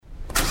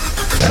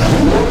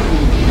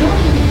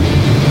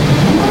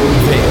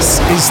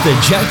is the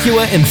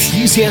Jaguar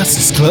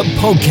Enthusiasts Club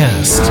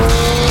podcast.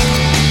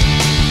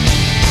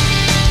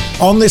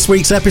 On this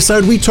week's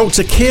episode, we talk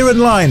to Kieran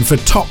Lyne for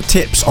top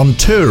tips on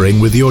touring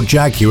with your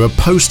Jaguar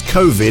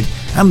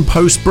post-COVID and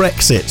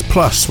post-Brexit.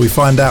 Plus, we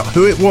find out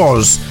who it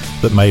was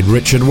that made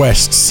Richard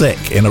West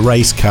sick in a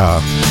race car.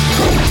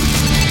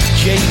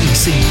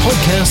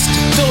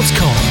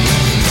 JECpodcast.com.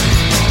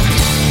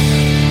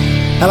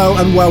 Hello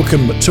and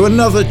welcome to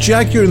another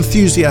Jaguar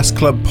Enthusiast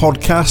Club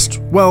podcast.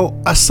 Well,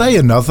 I say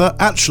another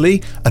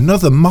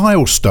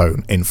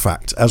milestone, in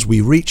fact, as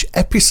we reach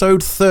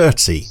episode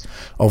 30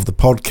 of the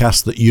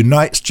podcast that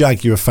unites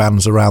Jaguar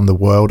fans around the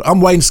world. I'm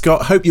Wayne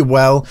Scott, hope you're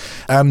well,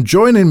 and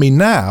joining me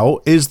now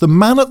is the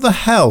man at the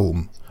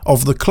helm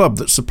of the club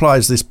that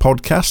supplies this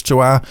podcast to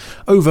our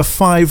over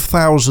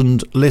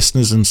 5,000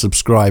 listeners and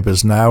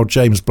subscribers now,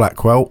 James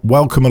Blackwell.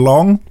 Welcome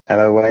along.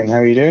 Hello Wayne, how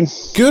are you doing?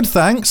 Good,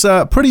 thanks.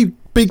 Pretty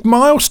big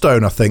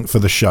milestone, I think, for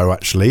the show,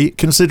 actually,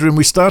 considering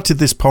we started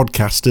this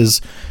podcast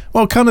as,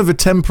 well, kind of a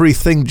temporary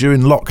thing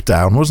during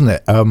lockdown, wasn't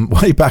it?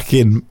 Way back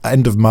in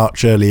end of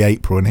March, early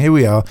April, and here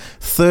we are,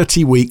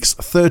 30 weeks,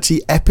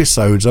 30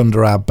 episodes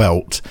under our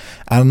belt,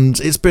 and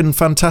it's been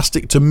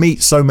fantastic to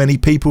meet so many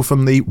people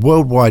from the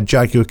worldwide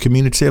Jaguar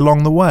community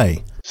along the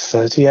way.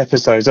 30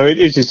 episodes. I mean,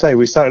 as you say,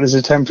 we started as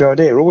a temporary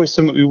idea, always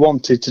something we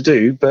wanted to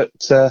do, but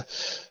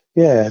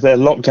yeah, the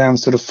lockdown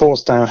sort of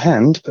forced our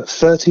hand, but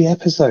 30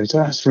 episodes,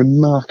 that's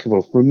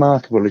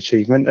remarkable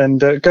achievement, and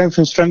going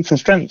from strength to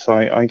strength,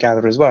 I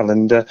gather as well,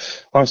 and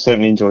I've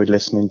certainly enjoyed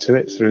listening to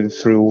it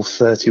through all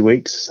 30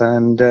 weeks,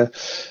 and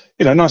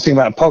nice thing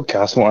about a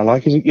podcast, what I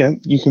like is,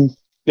 you can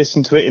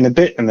listen to it in a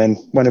bit, and then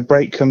when a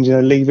break comes,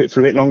 leave it for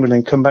a bit longer and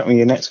then come back when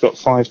your net's got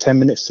 5-10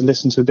 minutes to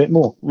listen to a bit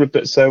more.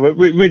 But so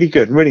really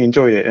good, really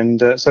enjoyed it,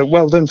 and so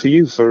well done for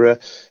you for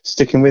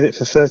sticking with it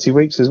for 30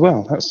 weeks as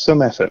well. That's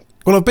some effort.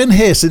 Well, I've been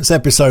here since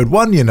episode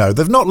 1,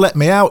 They've not let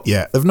me out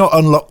yet. They've not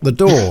unlocked the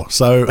door,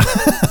 so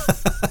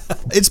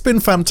it's been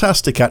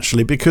fantastic,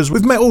 actually, because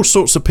we've met all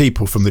sorts of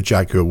people from the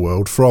Jaguar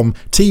world, from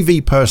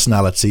TV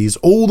personalities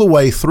all the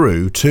way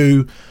through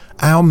to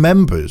our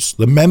members,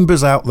 the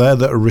members out there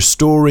that are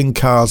restoring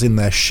cars in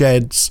their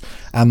sheds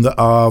and that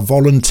are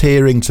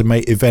volunteering to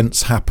make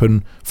events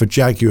happen for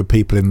Jaguar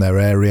people in their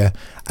area,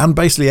 and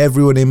basically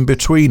everyone in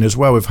between as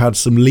well. We've had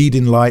some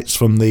leading lights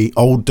from the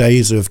old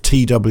days of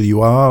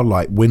TWR,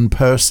 like Win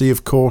Percy,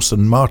 of course,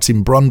 and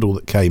Martin Brundle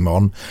that came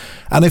on.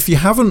 And if you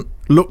haven't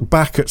looked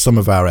back at some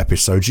of our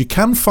episodes, you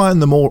can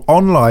find them all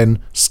online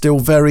still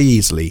very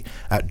easily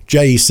at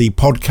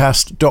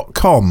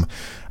JECpodcast.com.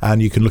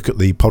 And you can look at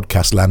the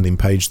podcast landing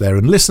page there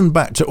and listen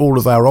back to all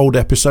of our old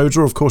episodes.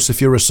 Or, of course,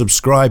 if you're a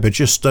subscriber,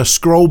 just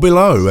scroll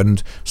below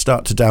and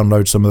start to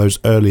download some of those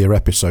earlier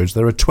episodes.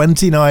 There are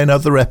 29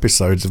 other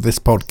episodes of this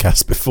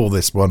podcast before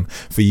this one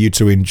for you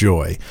to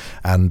enjoy.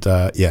 And,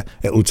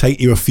 it will take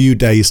you a few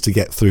days to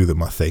get through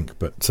them, I think.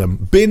 But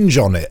binge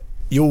on it.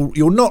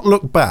 You'll not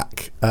look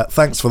back.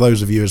 Thanks for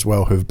those of you as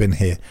well who have been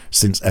here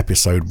since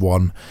episode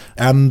 1.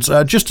 And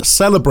just to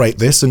celebrate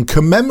this and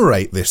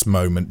commemorate this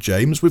moment,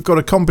 James, we've got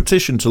a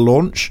competition to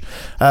launch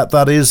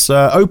that is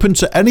open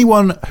to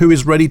anyone who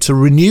is ready to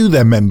renew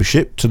their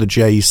membership to the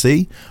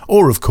JEC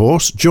or, of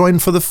course, join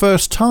for the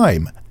first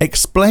time.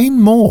 Explain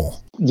more.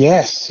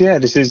 Yes,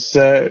 this is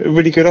a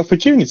really good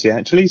opportunity,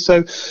 actually.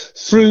 So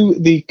through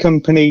the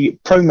company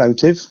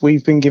Promotive,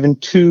 we've been given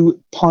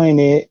 2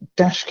 Pioneer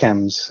dash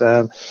cams,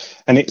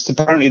 and it's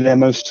apparently their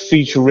most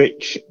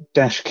feature-rich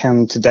dash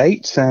cam to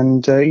date.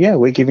 And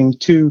we're giving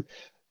 2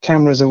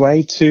 cameras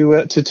away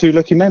to 2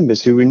 lucky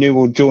members who renew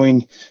or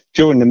join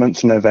during the month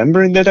of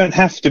November. And they don't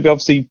have to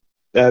be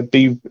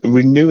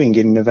renewing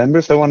in November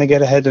if they want to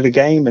get ahead of the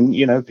game, and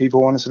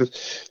people want to sort of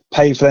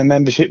pay for their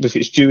membership if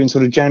it's due in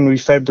sort of January,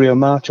 February or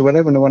March or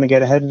whatever, and they want to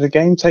get ahead of the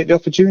game, take the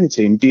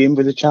opportunity and be in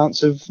with a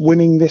chance of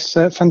winning this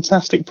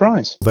fantastic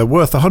prize. They're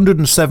worth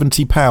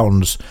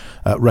 £170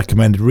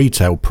 recommended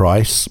retail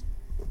price,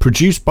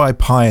 produced by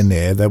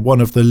Pioneer. They're one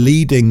of the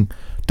leading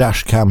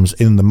dash cams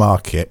in the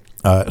market.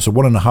 It's a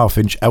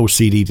 1.5-inch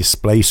LCD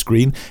display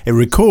screen. It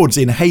records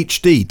in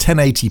HD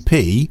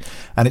 1080p,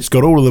 and it's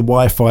got all of the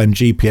Wi-Fi and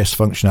GPS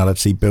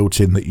functionality built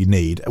in that you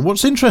need. And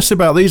what's interesting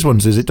about these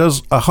ones is it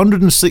does a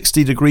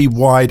 160-degree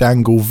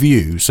wide-angle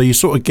view, so you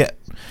sort of get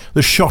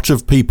the shot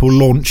of people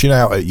launching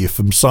out at you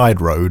from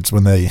side roads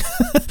when they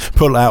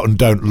pull out and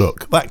don't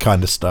look, that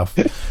kind of stuff.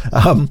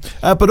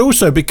 But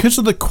also because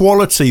of the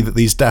quality that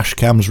these dash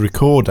cams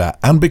record at,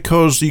 and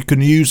because you can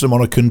use them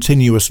on a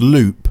continuous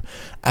loop,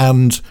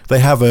 and they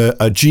have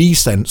a G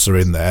sensor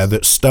in there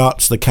that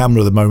starts the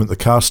camera the moment the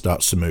car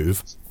starts to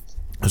move,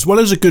 as well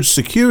as a good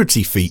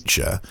security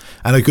feature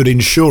and a good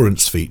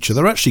insurance feature,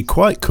 they're actually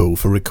quite cool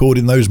for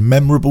recording those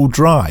memorable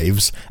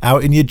drives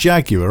out in your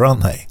Jaguar,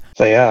 aren't they?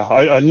 They are.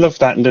 I love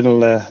that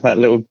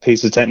little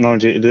piece of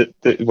technology that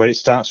where it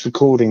starts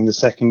recording the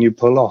second you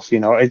pull off.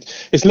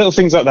 It's little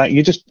things like that.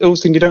 You just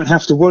always think you don't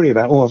have to worry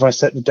about. Oh, have I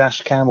set the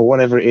dash cam or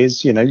whatever it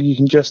is? You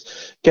can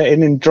just get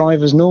in and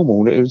drive as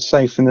normal. It's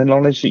safe in the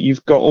knowledge that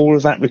you've got all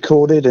of that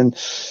recorded, and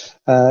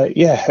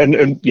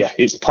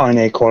It's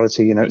pioneer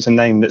quality. It's a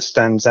name that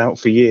stands out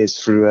for years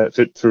through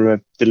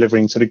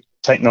delivering sort of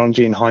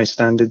technology and high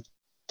standard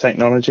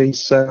technology.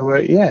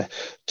 So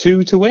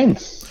 2 to win.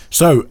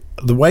 So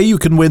the way you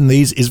can win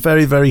these is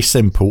very, very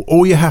simple.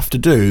 All you have to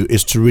do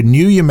is to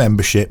renew your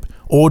membership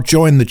or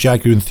join the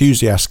Jaguar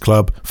Enthusiast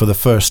Club for the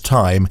first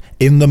time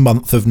in the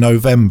month of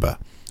November.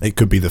 It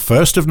could be the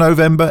 1st of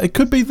November, it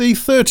could be the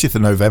 30th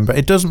of November,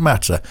 it doesn't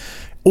matter.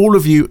 All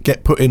of you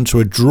get put into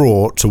a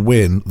draw to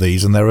win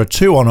these, and there are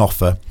 2 on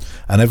offer,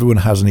 and everyone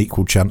has an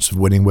equal chance of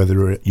winning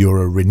whether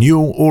you're a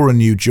renewal or a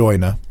new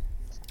joiner.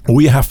 All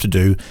you have to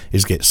do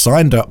is get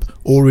signed up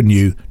or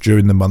renew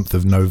during the month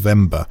of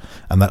November,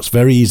 and that's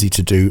very easy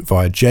to do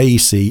via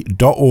jec.org.uk.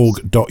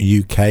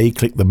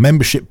 Click the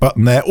membership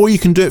button there, or you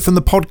can do it from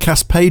the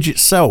podcast page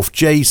itself,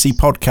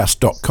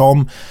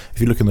 jecpodcast.com. If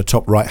you look in the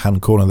top right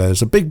hand corner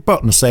there's a big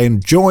button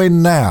saying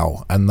join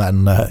now, and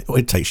then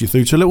it takes you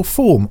through to a little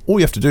form. All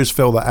you have to do is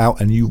fill that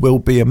out and you will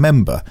be a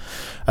member.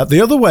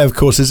 The other way, of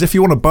course, is if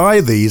you want to buy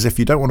these, if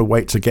you don't want to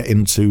wait to get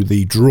into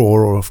the draw,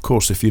 or of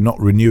course if you're not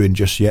renewing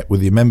just yet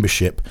with your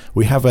membership,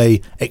 we have a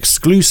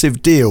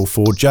exclusive deal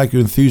for Jaguar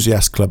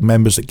Enthusiast Club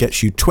members that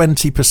gets you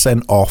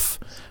 20% off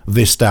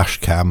this dash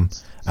cam,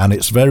 and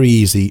it's very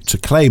easy to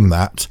claim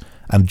that,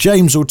 and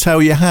James will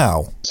tell you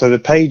how. So the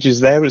page is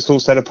there. It's all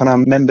set up on our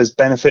members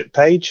benefit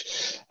page,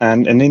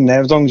 and in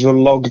there, as long as you're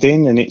logged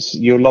in, and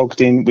you're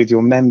logged in with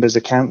your members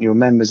account, your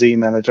members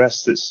email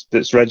address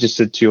that's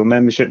registered to your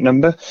membership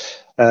number.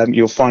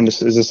 You'll find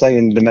us, as I say,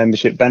 in the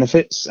membership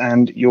benefits,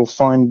 and you'll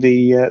find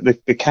the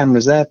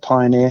cameras there,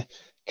 Pioneer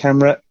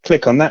camera.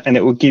 Click on that and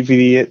it will give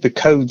you the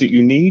code that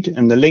you need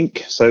and the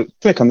link. So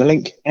click on the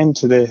link,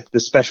 enter the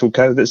special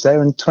code that's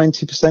there, and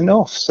 20%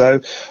 off. So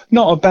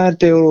not a bad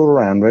deal all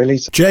around, really.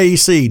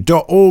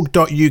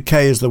 jec.org.uk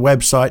is the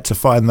website to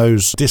find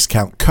those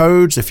discount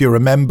codes if you're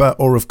a member,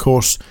 or of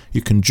course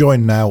you can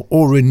join now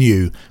or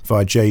renew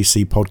via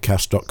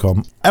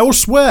jecpodcast.com.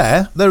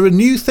 Elsewhere, there are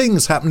new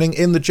things happening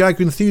in the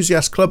Jaguar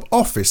Enthusiast Club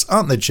office,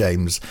 aren't there,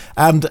 James?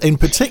 And in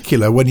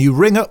particular, when you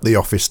ring up the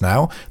office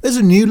now, there's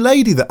a new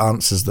lady that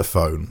answers the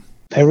phone.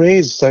 There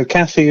is. So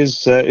Kathy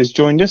has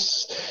joined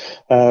us.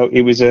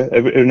 It was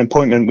an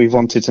appointment we've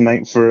wanted to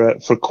make for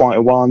quite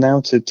a while now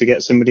to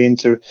get somebody in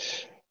to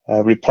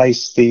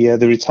replace the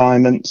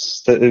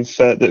retirements that have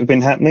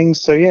been happening.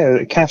 So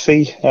yeah,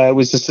 Kathy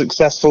was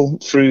successful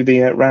through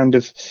the round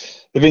of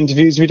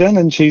interviews we've done,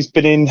 and she's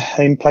been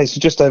in place for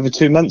just over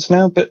 2 months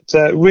now, but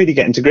really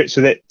getting to grips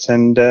with it,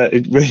 and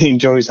it really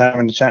enjoys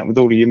having a chat with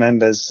all of your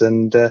members,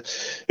 and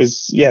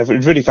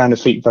really found her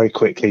feet very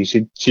quickly.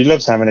 She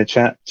loves having a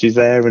chat. She's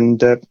there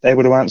and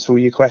able to answer all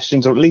your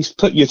questions, or at least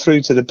put you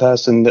through to the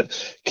person that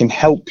can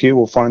help you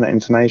or find that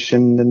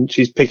information, and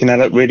she's picking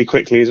that up really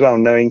quickly as well,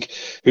 knowing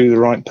who the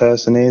right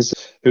person is,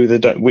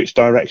 which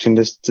direction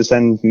to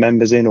send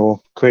members in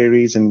or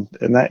queries and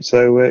that.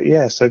 So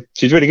so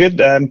she's really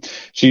good.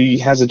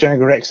 She has a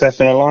Jaguar XF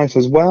in her life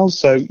as well.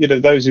 So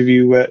those of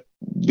you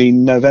the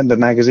November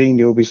magazine,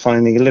 you'll be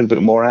finding a little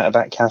bit more out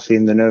about Kathy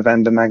in the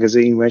November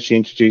magazine, where she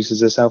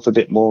introduces herself a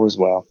bit more as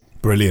well.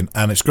 Brilliant,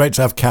 and it's great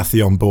to have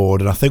Kathy on board,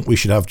 and I think we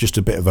should have just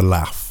a bit of a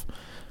laugh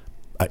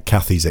at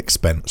Kathy's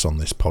expense on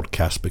this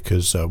podcast,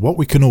 because what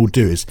we can all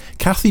do is,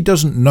 Kathy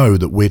doesn't know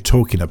that we're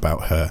talking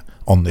about her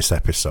on this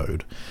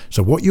episode.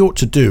 So what you ought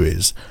to do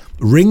is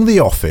ring the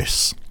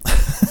office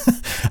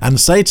and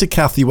say to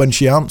Kathy when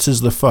she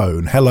answers the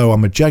phone, "Hello,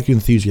 I'm a Jaguar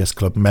Enthusiast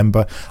Club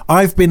member.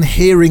 I've been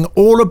hearing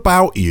all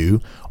about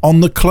you on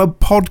the club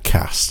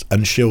podcast,"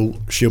 and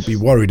she'll be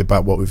worried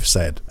about what we've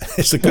said.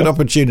 It's a good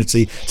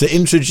opportunity to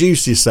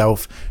introduce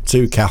yourself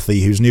to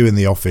Kathy, who's new in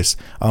the office,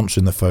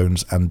 answering the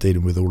phones and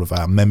dealing with all of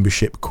our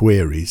membership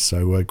queries.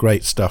 So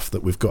great stuff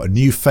that we've got a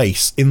new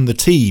face in the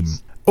team.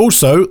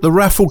 Also, the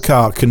raffle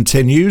car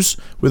continues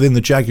within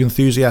the Jaguar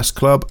Enthusiast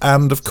Club,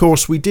 and of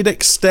course we did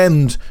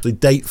extend the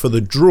date for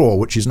the draw,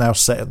 which is now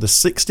set at the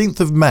 16th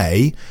of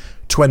May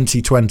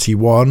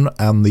 2021,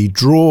 and the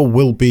draw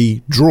will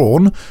be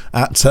drawn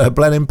at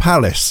Blenheim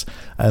Palace,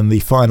 and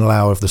the final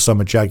hour of the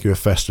Summer Jaguar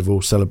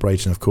Festival,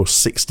 celebrating of course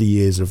 60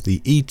 years of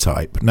the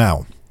E-Type.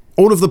 Now,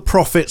 all of the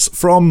profits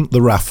from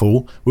the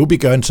raffle will be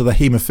going to the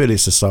Haemophilia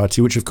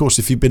Society, which of course,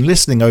 if you've been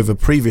listening over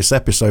previous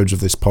episodes of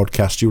this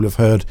podcast, you'll have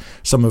heard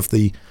some of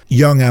the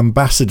young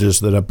ambassadors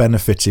that are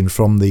benefiting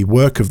from the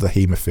work of the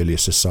Haemophilia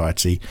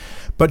Society.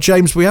 But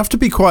James, we have to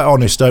be quite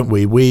honest, don't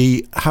we?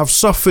 We have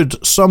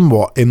suffered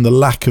somewhat in the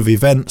lack of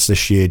events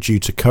this year due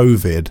to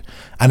COVID,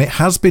 and it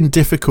has been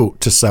difficult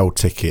to sell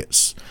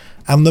tickets.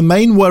 And the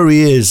main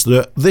worry is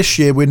that this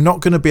year we're not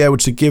going to be able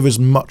to give as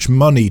much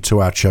money to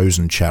our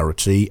chosen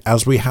charity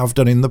as we have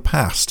done in the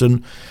past.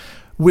 And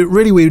we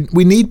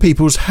need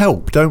people's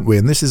help, don't we?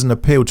 And this is an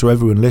appeal to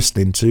everyone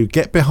listening to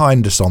get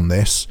behind us on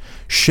this,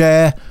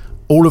 share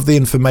all of the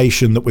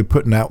information that we're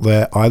putting out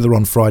there, either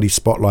on Friday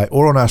Spotlight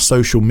or on our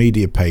social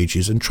media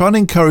pages, and try and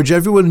encourage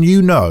everyone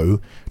you know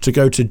to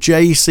go to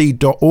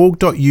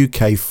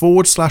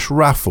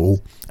jec.org.uk/raffle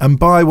and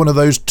buy one of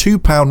those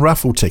 £2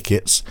 raffle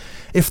tickets.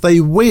 If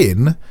they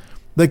win,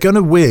 they're going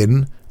to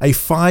win a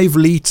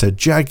 5-litre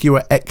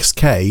Jaguar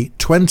XK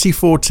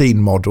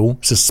 2014 model.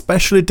 It's a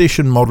special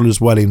edition model as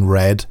well in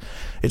red.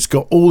 It's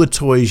got all the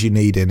toys you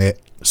need in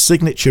it.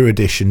 Signature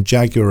edition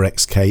Jaguar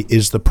XK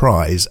is the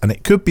prize, and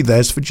it could be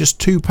theirs for just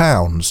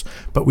 £2,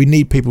 but we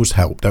need people's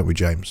help, don't we,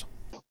 James?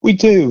 We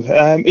do.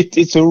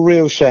 It's a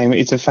real shame.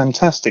 It's a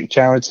fantastic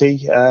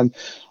charity.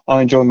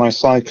 I enjoy my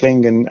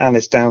cycling, and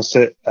Alice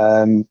Dowsett,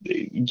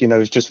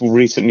 has just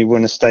recently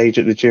won a stage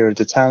at the Giro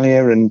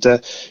d'Italia, and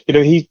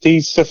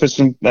he suffers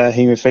from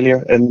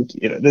haemophilia, and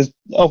there's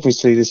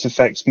obviously this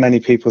affects many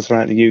people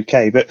throughout the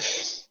UK. But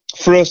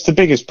for us, the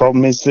biggest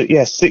problem is that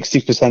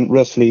 60%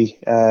 roughly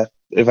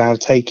of our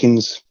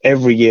takings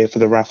every year for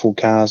the raffle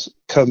cars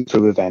come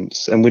through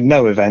events, and with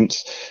no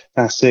events,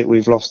 that's it.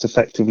 We've lost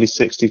effectively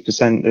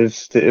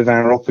 60% of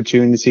our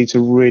opportunity to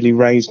really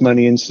raise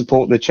money and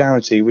support the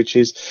charity, which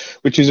is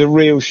a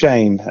real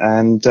shame.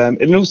 And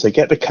also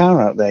get the car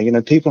out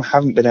there. People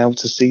haven't been able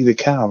to see the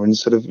car and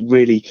sort of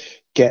really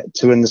get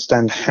to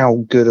understand how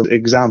good an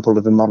example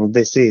of a model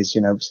this is.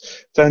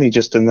 It's only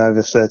just done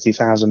over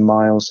 30,000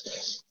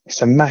 miles.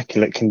 It's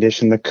immaculate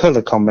condition. The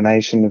colour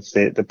combination of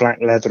the black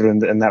leather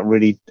and that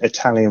really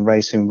Italian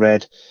racing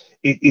red,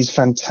 it is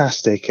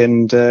fantastic.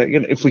 And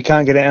if we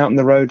can't get it out on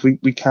the road,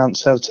 we can't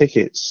sell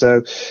tickets.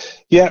 So,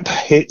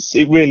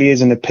 it really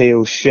is an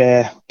appeal.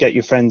 Share, get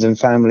your friends and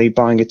family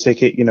buying a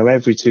ticket.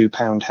 Every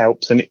 £2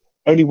 helps, and it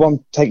only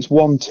takes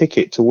one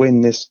ticket to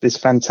win this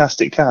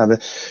fantastic car.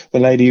 The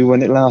lady who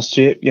won it last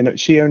year,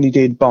 she only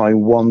did buy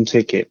one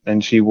ticket,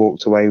 and she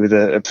walked away with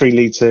a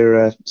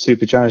 3-litre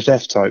supercharged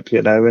F-Type.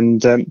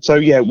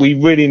 We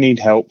really need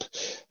help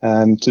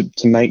to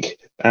make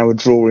our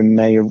draw in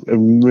May a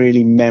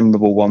really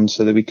memorable one,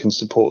 so that we can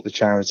support the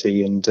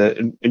charity and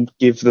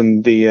give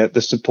them the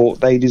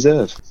support they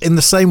deserve. In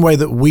the same way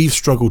that we've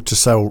struggled to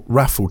sell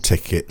raffle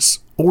tickets,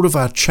 all of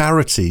our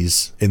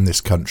charities in this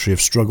country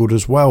have struggled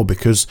as well,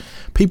 because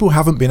people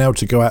haven't been able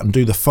to go out and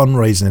do the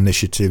fundraising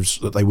initiatives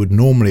that they would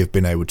normally have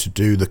been able to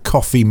do, the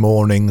coffee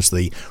mornings,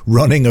 the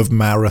running of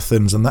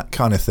marathons and that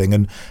kind of thing.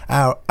 And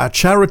our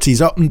charities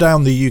up and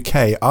down the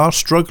UK are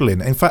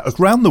struggling. In fact,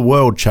 around the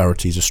world,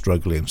 charities are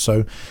struggling.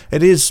 So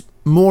it is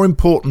more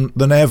important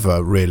than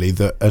ever, really,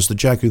 that as the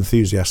Jaguar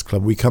Enthusiast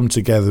Club, we come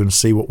together and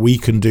see what we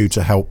can do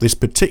to help this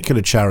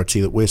particular charity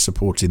that we're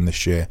supporting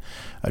this year,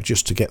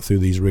 just to get through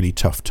these really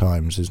tough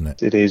times, isn't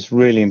it? It is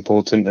really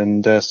important,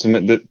 and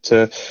something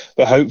that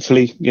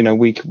hopefully,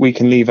 we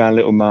can leave our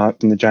little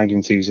mark in the Jaguar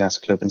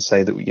Enthusiast Club and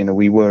say that,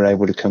 we were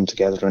able to come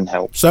together and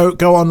help. So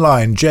go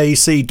online,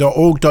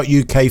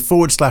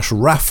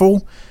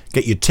 jec.org.uk/raffle.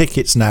 Get your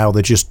tickets now.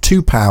 They're just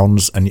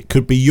 £2 and it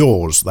could be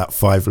yours, that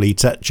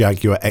 5-litre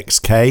Jaguar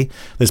XK.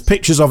 There's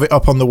pictures of it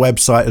up on the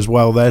website as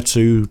well there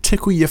to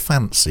tickle your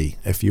fancy.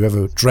 If you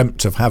ever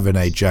dreamt of having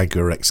a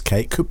Jaguar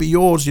XK, it could be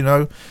yours,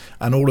 and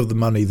all of the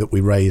money that we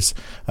raise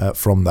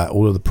from that,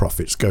 all of the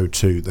profits go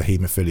to the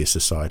Haemophilia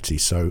Society.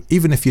 So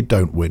even if you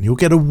don't win, you'll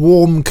get a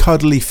warm,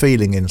 cuddly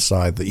feeling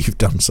inside that you've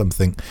done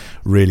something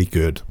really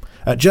good.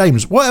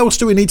 James, what else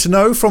do we need to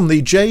know from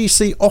the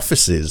JEC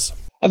offices?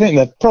 I think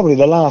that probably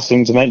the last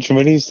thing to mention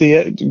really is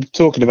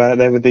talking about it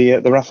there with the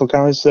raffle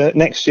car is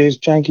next year's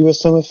Jaguar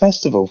Summer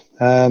Festival.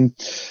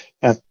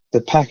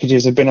 The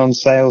packages have been on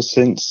sale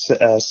since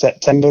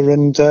September,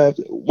 and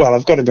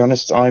I've got to be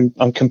honest, I'm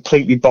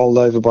completely bowled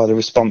over by the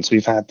response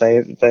we've had.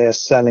 They are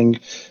selling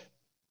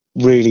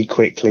really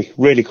quickly.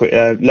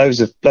 Loads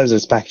of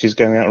packages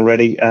going out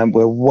already.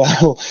 We're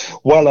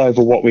well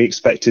over what we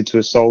expected to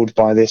have sold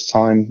by this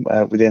time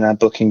within our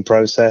booking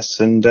process,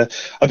 and I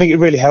think it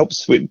really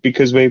helps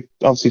because we're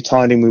obviously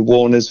tied in with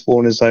Warner's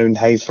own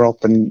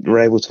Haythrop, and we're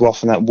able to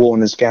offer that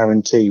Warner's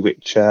guarantee,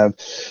 which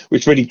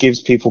really gives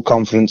people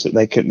confidence that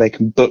they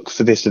can book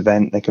for this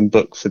event, they can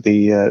book for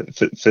the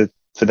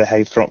for the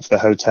Haythrop, for the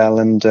hotel,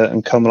 and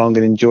come along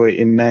and enjoy it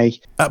in May.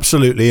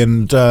 Absolutely,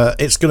 and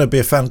it's going to be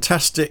a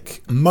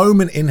fantastic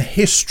moment in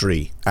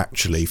history,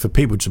 actually, for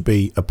people to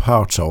be a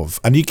part of.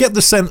 And you get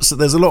the sense that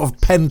there's a lot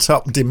of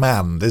pent-up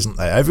demand, isn't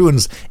there?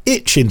 Everyone's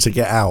itching to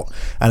get out,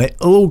 and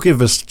it'll all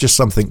give us just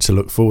something to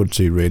look forward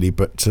to, really.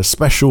 But a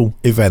special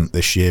event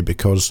this year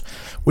because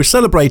we're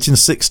celebrating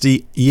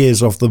 60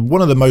 years of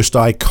one of the most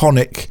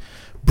iconic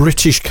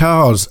British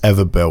cars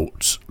ever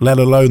built, let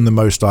alone the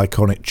most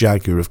iconic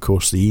Jaguar, of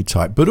course, the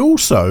E-Type. But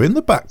also, in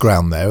the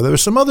background there are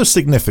some other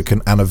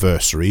significant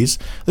anniversaries.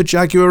 The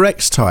Jaguar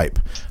X-Type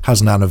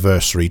has an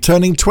anniversary,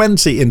 turning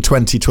 20 in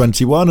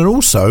 2021, and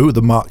also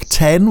the Mark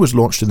 10 was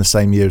launched in the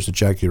same year as the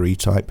Jaguar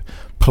E-Type,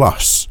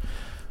 plus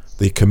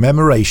the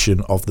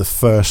commemoration of the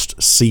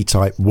first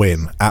C-Type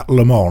win at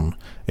Le Mans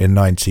in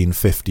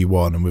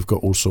 1951, and we've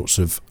got all sorts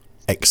of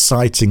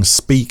exciting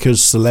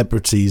speakers,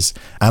 celebrities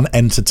and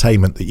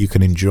entertainment that you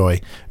can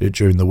enjoy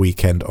during the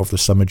weekend of the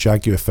Summer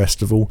Jaguar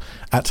Festival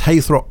at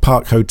Haythrop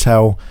Park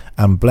Hotel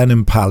and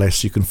Blenheim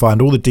Palace. You can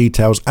find all the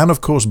details and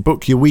of course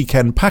book your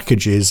weekend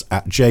packages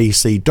at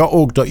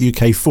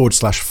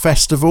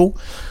jec.org.uk/festival.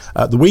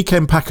 The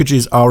weekend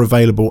packages are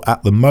available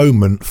at the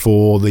moment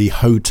for the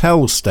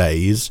hotel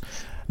stays.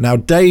 Now,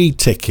 day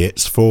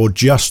tickets for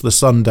just the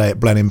Sunday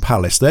at Blenheim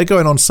Palace, they're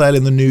going on sale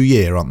in the new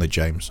year, aren't they,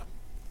 James?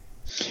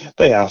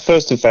 They are.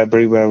 1st of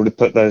February, we're able to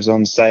put those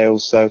on sale.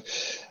 So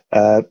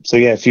yeah,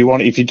 if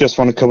you just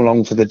want to come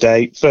along for the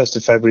day, 1st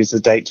of February is the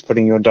date to put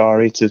in your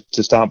diary to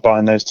start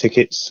buying those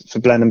tickets for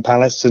Blenheim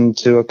Palace and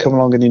to come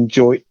along and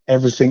enjoy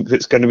everything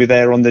that's going to be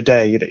there on the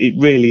day. It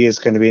really is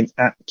going to be an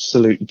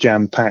absolute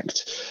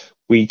jam-packed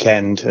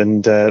weekend,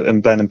 and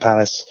Blenheim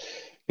Palace.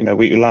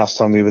 Last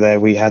time we were there,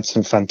 we had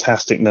some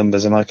fantastic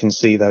numbers, and I can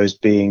see those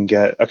being.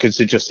 I could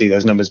just see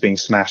those numbers being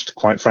smashed.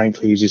 Quite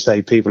frankly, as you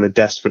say, people are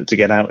desperate to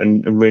get out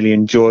and really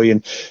enjoy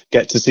and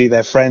get to see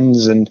their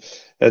friends and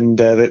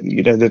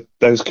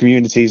those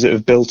communities that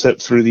have built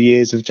up through the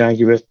years of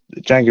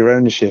Jaguar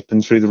ownership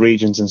and through the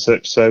regions and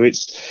such. So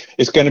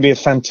it's going to be a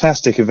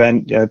fantastic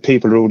event.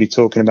 People are already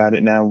talking about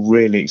it now,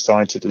 really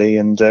excitedly,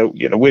 and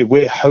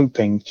we're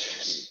hoping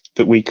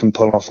that we can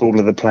pull off all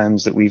of the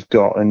plans that we've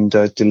got and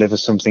deliver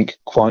something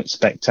quite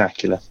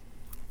spectacular.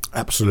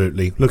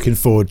 Absolutely. Looking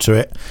forward to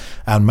it.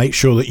 And make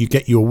sure that you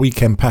get your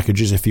weekend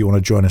packages if you want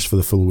to join us for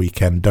the full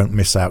weekend. Don't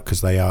miss out, because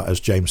they are, as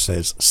James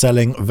says,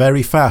 selling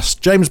very fast.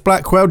 James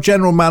Blackwell,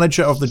 General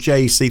Manager of the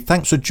JEC,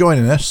 thanks for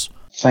joining us.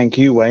 Thank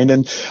you, Wayne.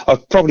 And I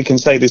probably can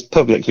say this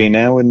publicly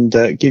now and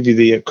give you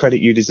the credit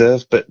you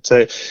deserve. But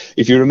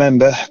if you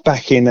remember,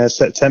 back in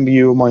September,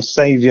 you were my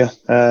saviour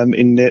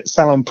in the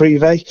Salon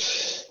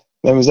Privé.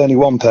 There was only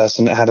one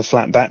person that had a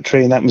flat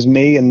battery, and that was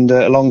me. And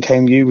along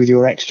came you with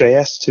your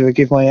XJS to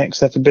give my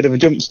XF a bit of a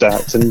jump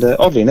start. And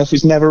oddly enough,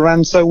 it's never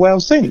ran so well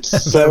since.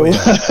 So,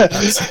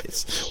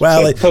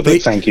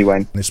 thank you,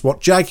 Wayne. It's what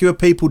Jaguar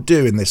people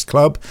do in this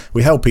club.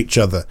 We help each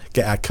other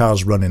get our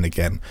cars running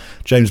again.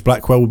 James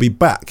Blackwell will be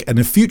back in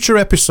a future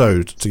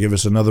episode to give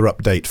us another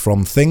update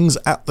from things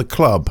at the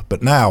club.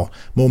 But now,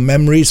 more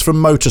memories from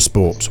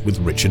motorsport with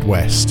Richard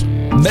West.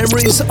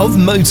 Memories of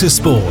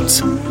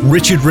motorsport.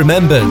 Richard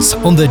remembers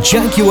on the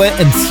Jaguar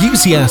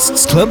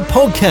Enthusiasts Club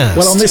podcast.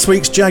 Well, on this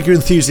week's Jaguar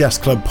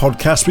Enthusiasts Club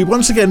podcast, we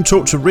once again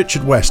talked to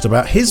Richard West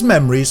about his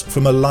memories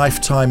from a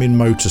lifetime in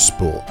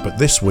motorsport. But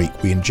this week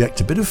we inject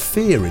a bit of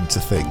fear into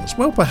things.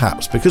 Well,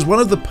 perhaps because one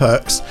of the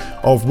perks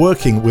of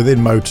working within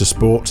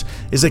motorsport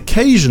is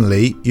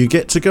occasionally you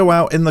get to go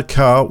out in the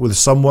car with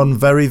someone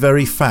very,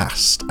 very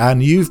fast.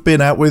 And you've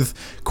been out with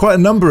quite a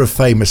number of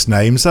famous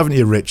names, haven't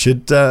you,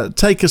 Richard?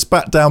 Take us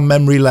back down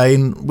memory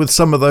lane with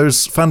some of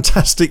those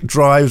fantastic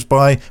drives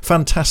by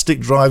fantastic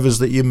drivers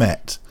that you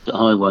met.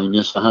 Hi, Wayne.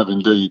 Yes, I have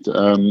indeed.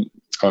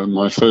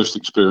 My first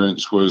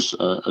experience was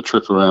a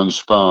trip around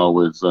Spa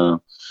with the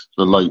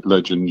late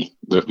legend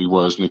that he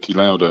was, Niki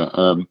Lauda.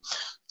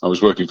 I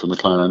was working for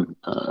McLaren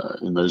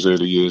in those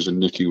early years,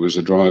 and Niki was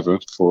a driver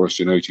for us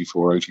in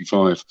 '84,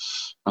 '85,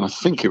 and I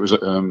think it was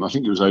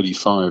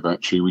 85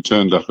 actually. We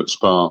turned up at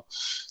Spa.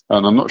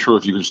 And I'm not sure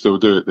if you can still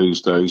do it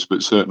these days,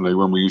 but certainly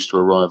when we used to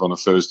arrive on a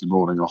Thursday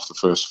morning off the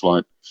first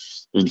flight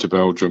into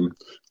Belgium,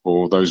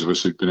 or those of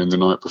us who'd been in the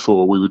night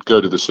before, we would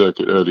go to the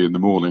circuit early in the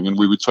morning and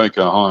we would take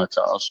our hire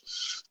cars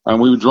and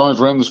we would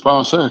drive around the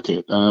Spa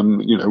circuit.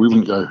 We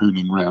wouldn't go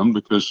hooning round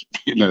because,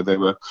 there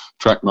were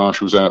track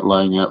marshals out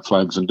laying out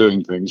flags and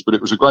doing things, but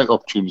it was a great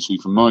opportunity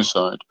from my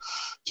side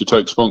to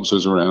take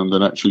sponsors around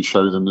and actually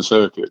show them the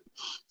circuit.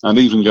 And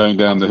even going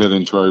down the hill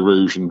into Eau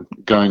Rouge and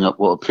going up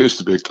what appears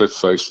to be a cliff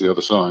face the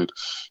other side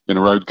in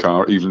a road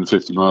car, even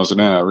 50 miles an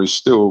hour, is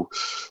still,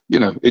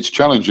 it's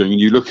challenging.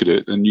 And you look at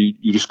it and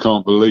you just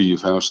can't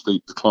believe how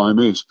steep the climb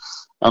is.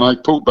 And I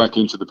pulled back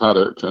into the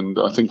paddock, and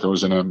I think I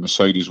was in a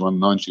Mercedes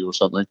 190 or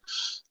something.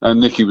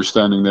 And Niki was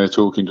standing there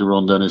talking to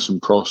Ron Dennis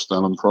and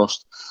Alan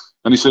Prost.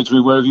 And he said to me,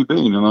 "Where have you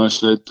been?" And I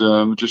said,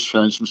 "Just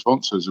showing some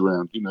sponsors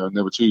around," and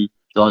there were two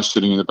guys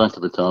sitting in the back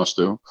of the car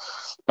still.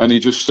 And he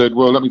just said,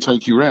 "Well, let me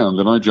take you round."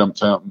 And I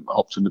jumped out and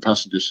hopped in the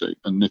passenger seat,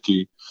 and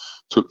Niki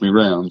took me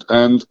round.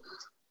 And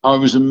I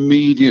was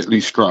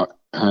immediately struck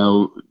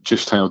how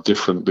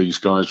different these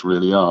guys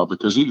really are,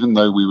 because even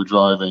though we were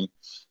driving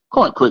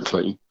quite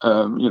quickly,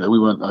 we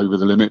weren't over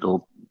the limit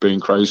or being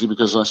crazy,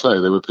 because, as I say,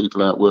 there were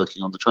people out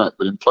working on the track,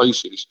 but in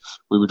places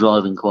we were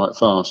driving quite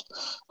fast.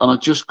 And I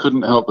just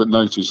couldn't help but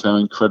notice how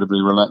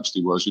incredibly relaxed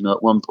he was.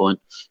 At one point,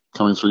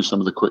 coming through some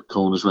of the quick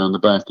corners around the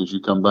back as you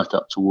come back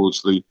up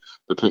towards the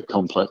pit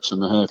complex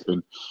and the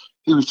hairpin,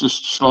 he was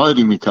just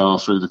sliding the car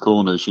through the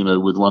corners,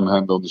 with one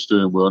hand on the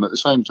steering wheel. And at the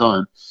same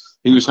time,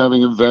 he was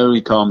having a very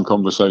calm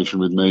conversation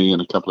with me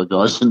and a couple of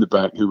guys in the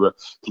back who were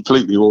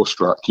completely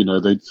awestruck.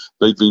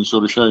 They'd been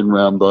sort of shown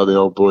around by the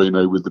old boy,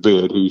 with the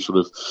beard, who sort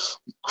of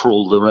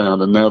crawled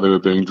around, and now they were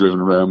being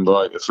driven around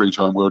by a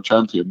three-time world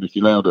champion,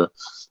 Niki Lauda.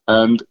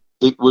 And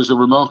it was a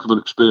remarkable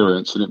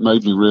experience, and it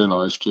made me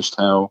realise just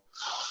how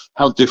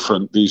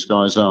different these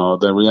guys are,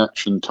 their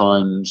reaction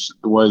times,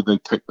 the way they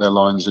pick their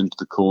lines into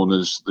the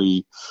corners,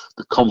 the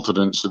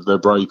confidence of their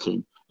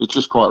braking. It's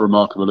just quite a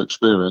remarkable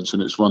experience,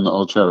 and it's one that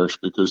I'll cherish,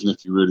 because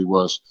Niki really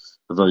was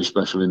a very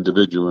special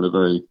individual and a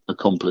very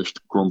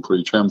accomplished Grand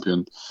Prix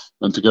champion.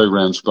 And to go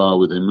round Spa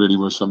with him really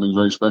was something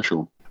very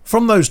special.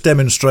 From those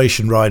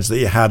demonstration rides that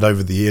you had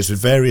over the years with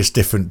various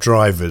different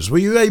drivers, were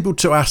you able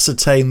to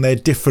ascertain their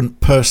different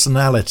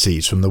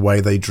personalities from the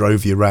way they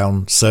drove you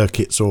around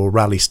circuits or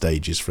rally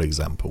stages, for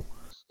example?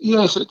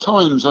 Yes, at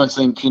times I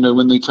think,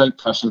 when they take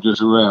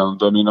passengers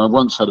around, I mean, I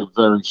once had a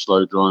very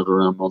slow drive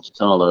around Monte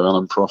Carlo.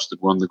 Alan Prost had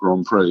won the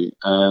Grand Prix,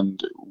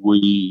 and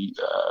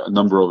a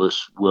number of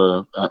us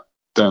were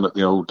down at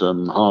the old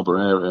harbour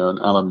area, and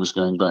Alan was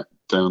going back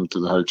down to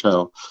the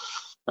hotel.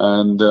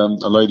 And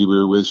a lady we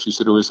were with, she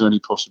said, is there any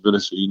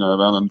possibility, of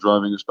Alan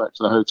driving us back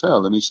to the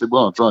hotel? And he said,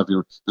 well, I'll drive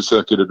you. The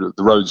circuit,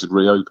 the roads had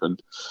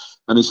reopened.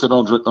 And he said,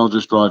 I'll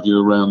just drive you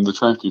around the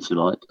track if you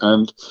like.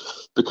 And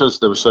because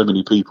there were so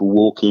many people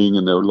walking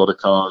and there were a lot of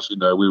cars,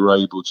 we were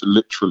able to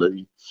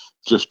literally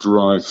just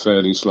drive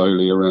fairly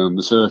slowly around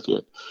the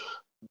circuit.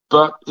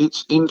 But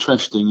it's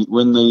interesting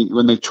when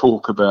they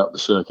talk about the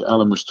circuit.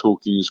 Alan was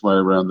talking his way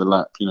around the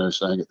lap,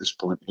 saying at this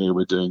point here,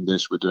 we're doing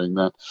this, we're doing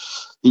that.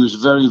 He was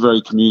very,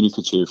 very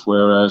communicative,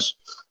 whereas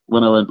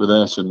when I went with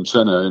Ayrton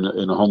Senna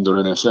in a Honda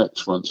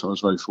NSX once, I was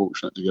very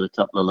fortunate to get a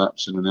couple of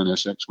laps in an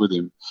NSX with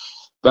him.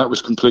 That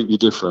was completely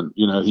different.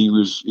 He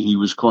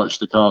was quite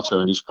staccato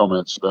in his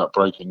comments about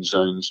braking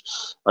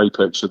zones,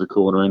 apex of the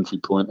corner, entry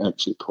point,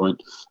 exit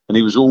point. And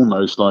he was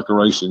almost like a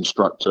race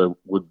instructor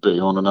would be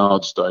on an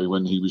ARDS day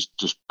when he was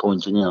just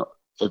pointing out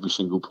every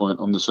single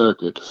point on the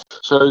circuit.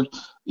 So,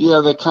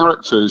 yeah, their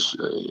characters,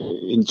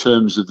 in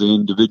terms of the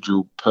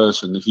individual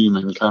person, the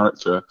human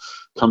character,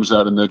 comes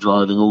out in their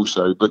driving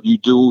also. But you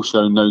do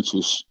also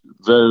notice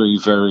very,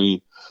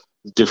 very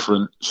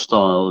different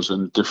styles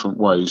and different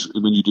ways.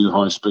 When you do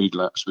high speed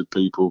laps with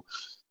people,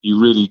 you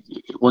really,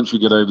 once you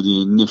get over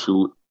the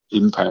initial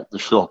impact, the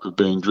shock of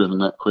being driven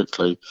that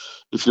quickly,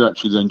 if you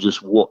actually then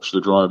just watch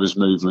the driver's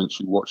movements,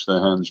 you watch their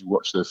hands, you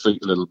watch their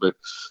feet a little bit,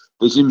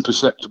 there's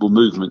imperceptible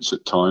movements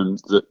at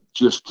times that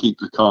just keep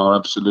the car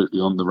absolutely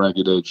on the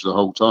ragged edge the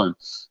whole time.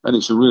 And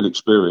it's a real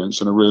experience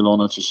and a real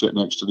honour to sit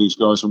next to these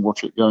guys and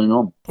watch it going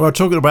on. Well,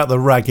 talking about the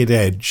ragged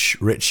edge,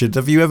 Richard,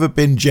 have you ever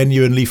been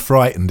genuinely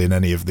frightened in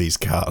any of these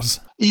cars?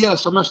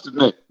 Yes, I must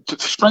admit.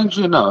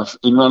 Strangely enough,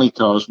 in rally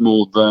cars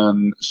more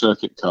than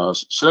circuit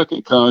cars.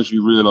 Circuit cars,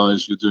 you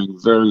realise you're doing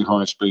very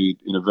high speed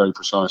in a very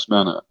precise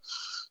manner.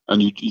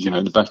 And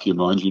in the back of your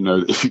mind,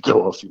 that if you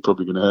go off, you're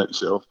probably going to hurt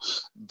yourself.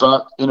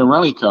 But in a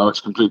rally car,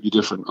 it's completely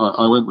different.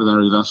 I went with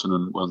Ari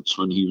Lassinen once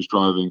when he was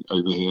driving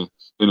over here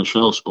in a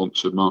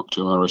Shell-sponsored Mark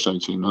II RS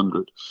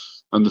 1800.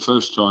 And the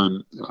first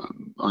time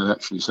I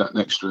actually sat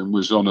next to him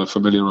was on a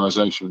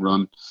familiarisation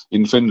run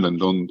in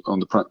Finland on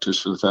the practice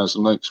for the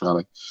Thousand Lakes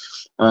Rally.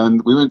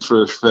 And we went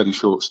through a fairly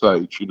short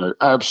stage,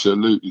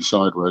 absolutely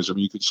sideways. I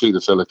mean, you could see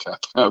the fella cap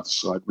out the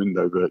side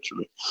window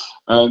virtually.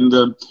 And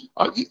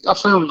I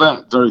found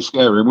that very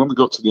scary. And when we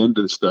got to the end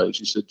of the stage,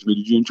 he said to me,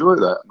 did you enjoy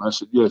that? And I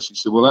said, yes. He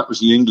said, well, that was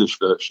the English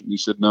version. He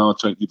said, no, I'll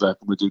take you back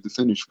and we'll do the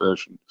Finnish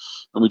version.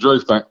 And we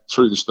drove back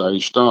through the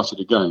stage, started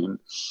again.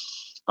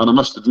 And I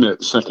must admit,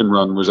 the second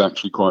run was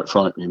actually quite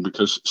frightening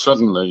because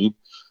suddenly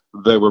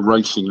there were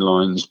racing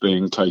lines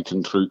being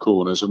taken through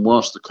corners. And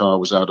whilst the car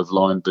was out of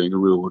line, being a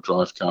rear-wheel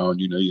drive car, and,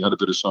 you had a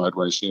bit of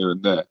sideways here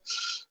and there,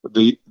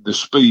 the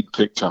speed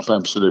picked up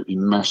absolutely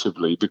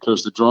massively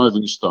because the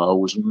driving style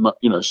was,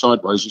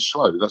 sideways is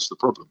slow. That's the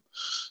problem.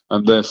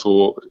 And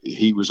therefore,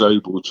 he was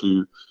able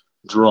to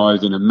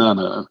drive in a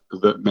manner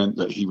that meant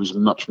that he was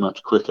much,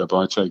 much quicker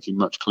by taking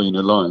much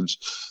cleaner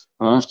lines.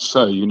 I have to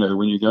say,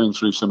 when you're going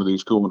through some of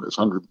these corners,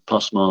 100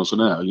 plus miles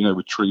an hour,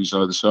 with trees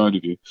either side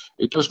of you,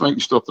 it does make you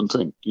stop and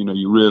think.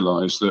 You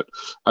realise that,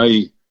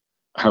 A,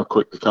 how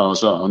quick the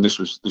cars are, and this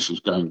is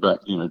going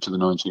back, to the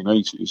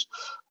 1980s,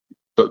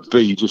 but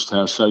B, just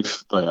how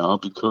safe they are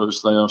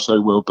because they are so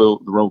well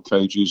built. The roll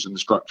cages and the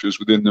structures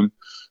within them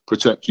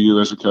protect you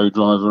as a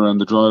co-driver and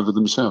the driver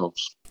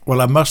themselves. Well,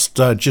 I must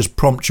just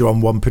prompt you on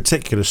one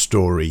particular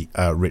story,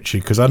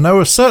 Richard, because I know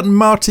a certain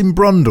Martin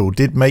Brundle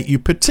did make you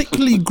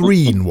particularly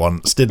green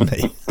once, didn't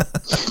he?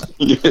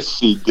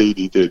 Yes, indeed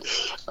he did.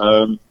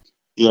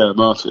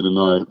 Martin and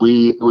I,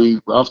 we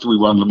after we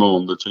won Le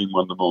Mans, the team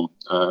won Le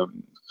Mans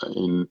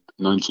in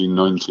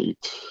 1990.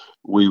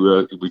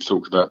 We've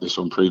talked about this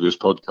on previous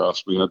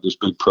podcasts. We had this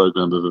big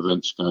program of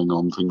events going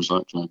on, things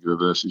like Jaguar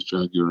versus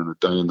Jaguar and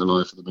a day in the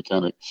life of the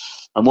mechanic.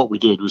 And what we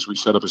did was we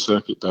set up a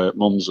circuit day at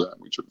Monza.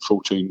 We took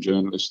 14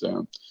 journalists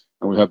down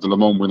and we had the Le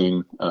Mans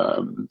winning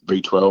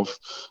V12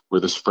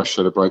 with a fresh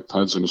set of brake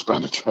pads and a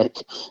spanner check.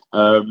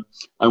 And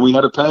we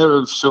had a pair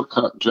of silk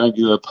cut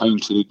Jaguar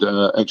painted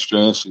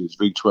XJS's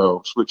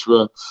V12s, which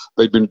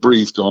they'd been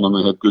breathed on and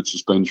they had good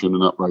suspension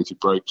and uprated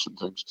brakes and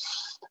things.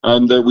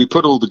 And we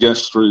put all the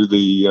guests through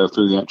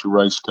the actual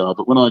race car.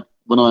 But when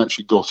I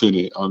actually got in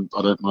it,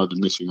 I don't mind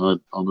admitting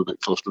I'm a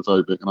bit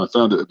claustrophobic, and I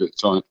found it a bit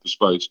tight for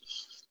space.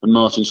 And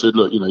Martin said,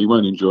 look, you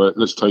won't enjoy it.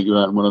 Let's take you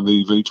out in one of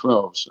the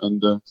V12s.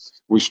 And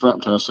we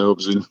strapped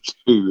ourselves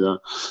into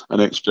an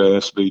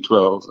XJS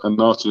V12. And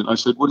Martin, I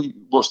said,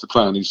 what's the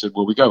plan? He said,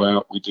 well, we go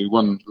out, we do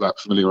one lap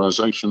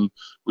familiarisation,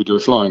 we do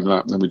a flying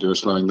lap, then we do a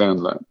slowing down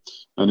lap.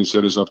 And he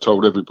said, as I've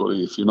told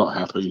everybody, if you're not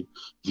happy,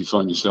 if you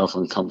find yourself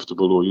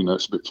uncomfortable or,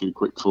 it's a bit too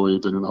quick for you,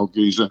 being an old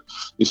geezer,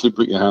 he said,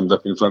 put your hand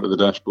up in front of the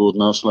dashboard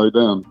and I'll slow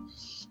down.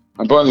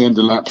 And by the end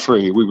of lap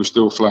 3, we were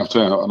still flat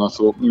out. And I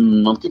thought,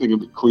 I'm getting a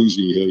bit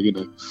queasy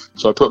here,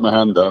 So I put my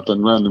hand up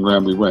and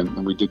round we went.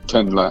 And we did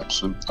 10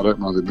 laps. And I don't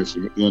mind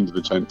admitting, at the end of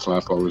the 10th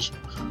lap, I was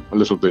a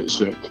little bit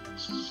sick.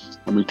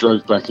 And we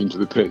drove back into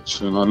the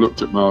pits. And I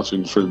looked at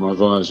Martin through my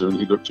visor and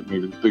he looked at me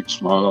with a big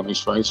smile on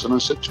his face. And I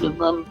said to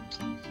him,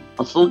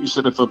 I thought you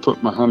said if I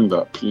put my hand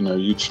up,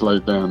 you'd slow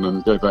down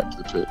and go back to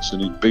the pits.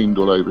 And he beamed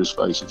all over his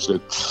face and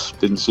said,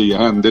 didn't see your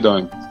hand, did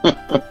I?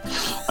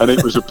 And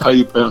it was I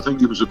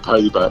think it was a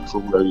payback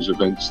for all those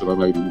events that I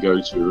made him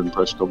go to and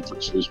press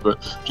conferences.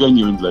 But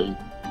genuinely,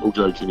 all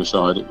joking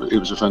aside, it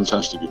was a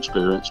fantastic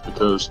experience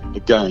because,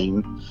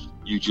 again,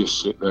 you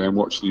just sit there and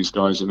watch these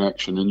guys in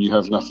action and you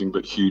have nothing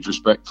but huge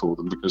respect for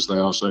them because they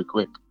are so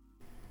quick.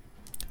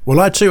 Well,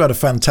 I too had a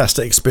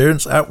fantastic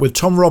experience out with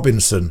Tom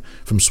Robinson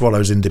from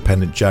Swallows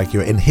Independent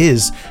Jaguar in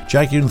his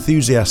Jaguar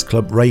Enthusiast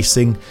Club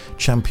Racing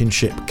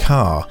Championship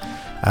car.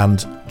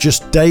 And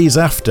just days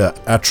after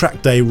our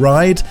track day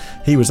ride,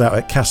 he was out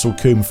at Castle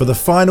Combe for the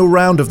final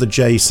round of the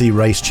JC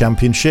Race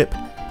Championship.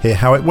 Hear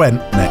how it went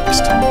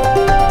next.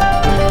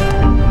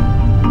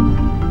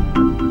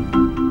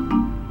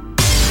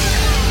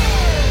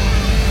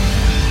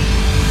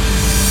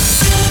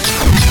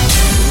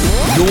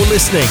 You're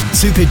listening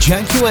to the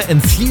Jaguar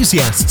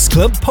Enthusiasts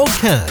Club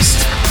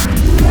podcast.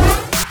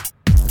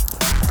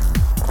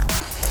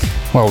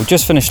 Well, we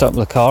just finished up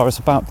the car. It's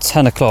about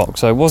 10 o'clock,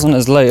 so it wasn't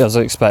as late as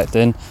I was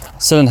expecting.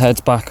 Cylinder head's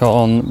back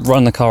on,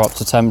 run the car up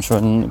to temperature,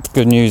 and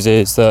good news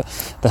is that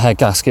the head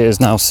gasket is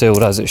now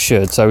sealed as it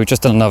should. So we've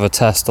just done another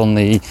test on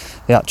the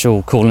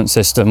actual coolant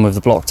system with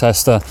the block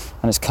tester,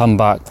 and it's come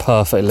back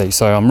perfectly.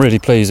 So I'm really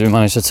pleased we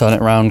managed to turn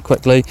it around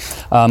quickly.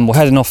 We're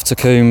heading off to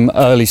Combe,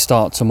 early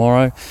start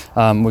tomorrow.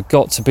 We've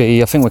got to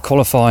be, I think we're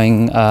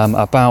qualifying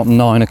about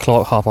 9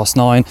 o'clock,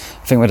 9:30. I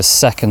think we're at a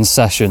second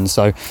session,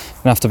 so we're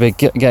going to have to be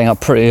getting up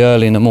pretty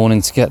early in the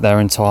morning to get there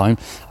in time.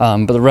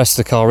 But the rest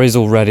of the car is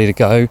all ready to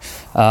go.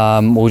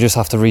 We'll just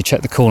have to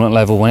recheck the coolant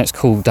level when it's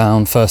cooled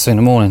down first thing in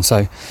the morning.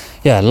 So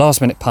yeah, last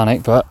minute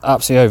panic, but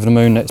absolutely over the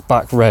moon that it's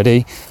back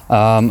ready.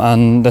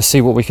 And let's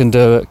see what we can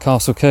do at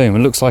Castle Combe. It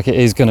looks like it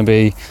is going to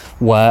be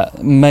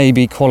wet.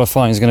 Maybe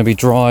qualifying is going to be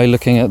dry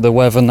looking at the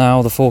weather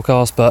now, the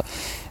forecast, but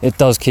it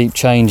does keep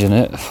changing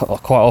it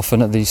quite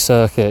often at these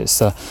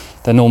circuits.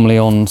 They're normally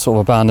on sort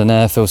of abandoned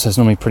airfields, so it's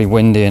normally pretty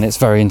windy and it's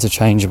very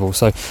interchangeable.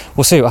 So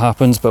we'll see what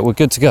happens, but we're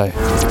good to go.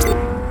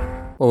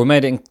 Well, we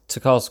made it into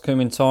Castle Combe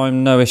in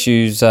time. No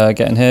issues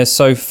getting here.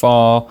 So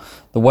far,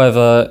 the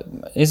weather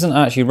isn't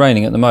actually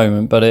raining at the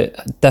moment, but it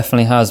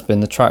definitely has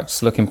been. The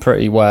track's looking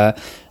pretty wet.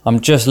 I'm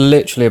just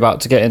literally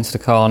about to get into the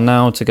car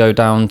now to go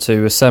down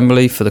to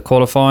assembly for the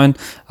qualifying,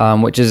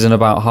 which is in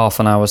about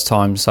half an hour's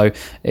time. So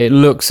it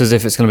looks as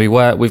if it's going to be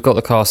wet. We've got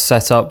the car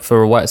set up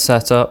for a wet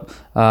setup,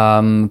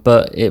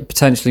 but it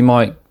potentially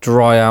might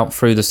dry out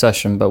through the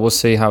session, but we'll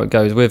see how it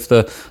goes. With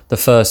the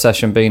first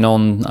session being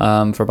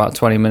on for about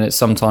 20 minutes,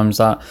 sometimes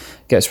that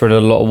gets rid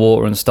of a lot of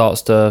water and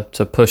starts to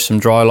push some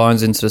dry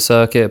lines into the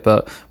circuit,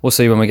 but we'll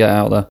see when we get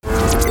out there.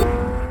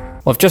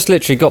 Well, I've just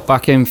literally got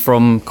back in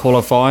from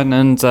qualifying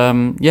and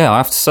I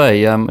have to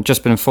say I've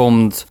just been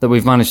informed that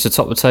we've managed to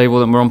top the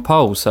table and we're on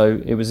pole,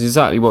 so it was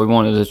exactly what we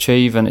wanted to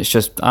achieve, and it's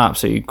just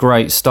absolutely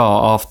great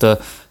start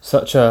after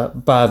such a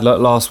bad luck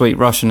last week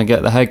rushing to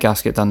get the head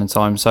gasket done in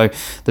time. So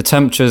the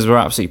temperatures were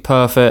absolutely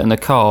perfect and the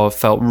car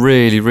felt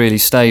really, really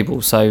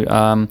stable. So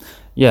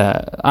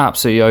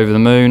absolutely over the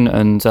moon.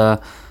 And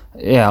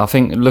I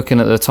think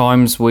looking at the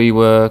times, we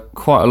were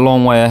quite a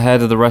long way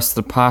ahead of the rest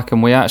of the pack,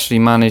 and we actually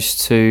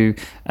managed to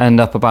end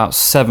up about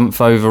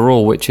 7th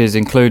overall, which is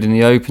including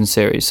the Open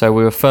Series. So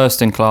we were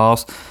first in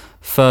class,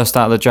 first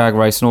out of the Jag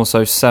race, and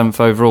also 7th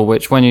overall,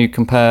 which when you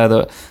compare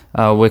that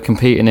we're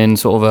competing in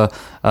sort of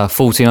a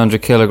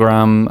 1400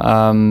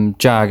 kilogram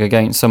Jag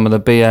against some of the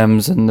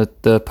BMs and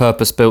the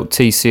purpose-built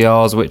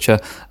TCRs, which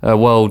are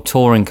world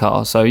touring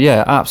cars. So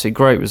yeah, absolutely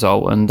great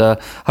result, and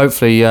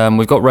hopefully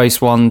we've got race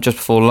 1 just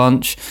before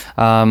lunch,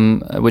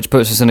 which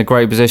puts us in a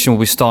great position. We'll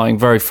be starting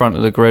very front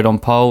of the grid on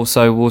pole,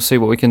 so we'll see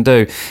what we can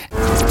do.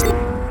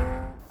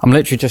 I'm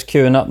literally just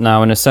queuing up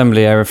now in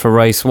assembly area for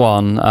race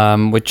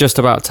 1. We're just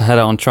about to head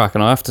out on track,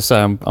 and I have to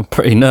say I'm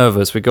pretty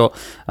nervous. We got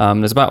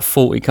there's about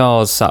 40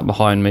 cars sat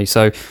behind me,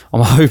 so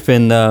I'm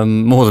hoping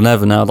more than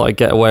ever now that I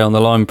get away on the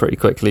line pretty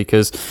quickly,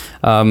 because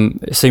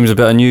it seems a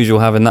bit unusual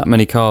having that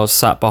many cars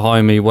sat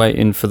behind me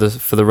waiting for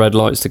the red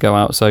lights to go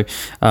out. So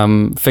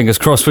fingers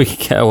crossed we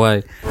can get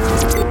away.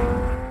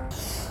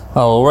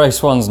 Oh, well,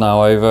 race 1's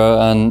now over,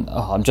 and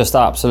I'm just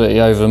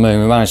absolutely over the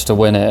moon. We managed to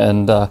win it,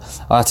 and I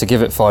had to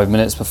give it 5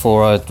 minutes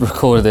before I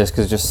recorded this,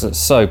 because just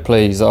so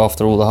pleased that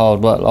after all the hard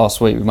work last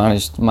week we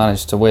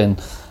managed to win.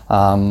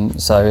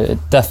 So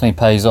it definitely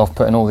pays off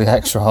putting all the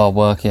extra hard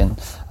work in.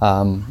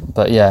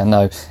 But yeah,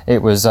 no,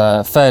 it was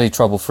fairly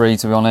trouble-free,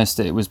 to be honest.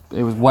 It was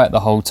wet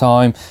the whole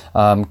time.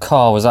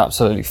 Car was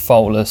absolutely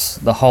faultless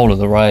the whole of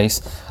the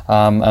race.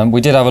 And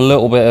we did have a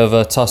little bit of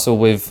a tussle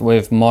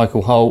with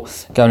Michael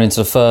Holt going into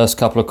the first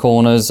couple of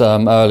corners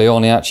early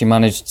on. He actually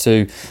managed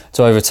to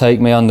overtake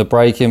me under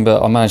braking,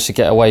 but I managed to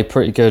get away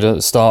pretty good at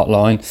the start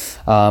line.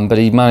 But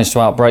he managed to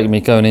outbrake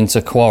me going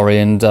into Quarry,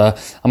 and I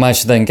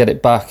managed to then get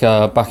it back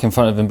in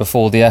front of him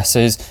before the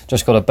S's.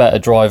 Just got a better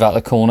drive out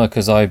the corner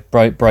because I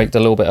braked a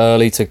little bit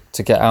early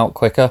to get out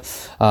quicker.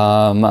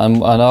 And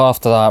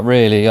after that,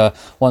 really,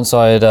 once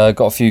I had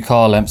got a few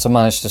car lengths, I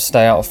managed to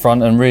stay out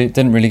front and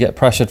didn't really get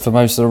pressured for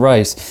most of the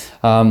race.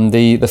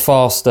 The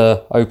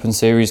faster Open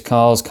Series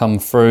cars come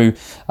through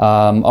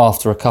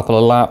after a couple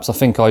of laps. I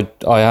think I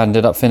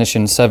ended up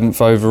finishing 7th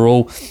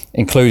overall,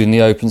 including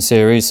the Open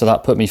Series, so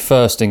that put me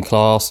first in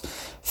class,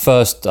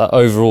 first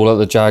overall at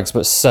the Jags,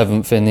 but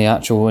 7th in the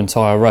actual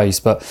entire race.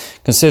 But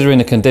considering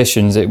the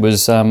conditions, it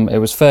was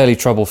fairly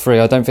trouble free.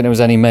 I don't think there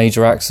was any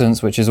major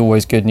accidents, which is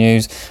always good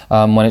news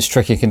when it's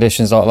tricky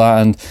conditions like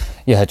that. And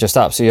yeah, just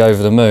absolutely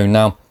over the moon.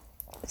 Now,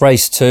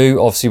 race 2,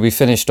 obviously we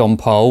finished on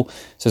pole.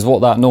 So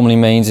what that normally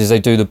means is they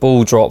do the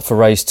ball drop for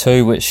race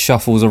 2, which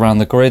shuffles around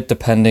the grid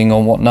depending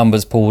on what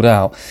number's pulled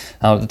out.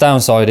 Now the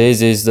downside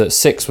is that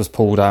 6 was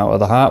pulled out of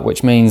the hat,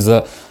 which means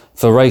that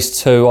for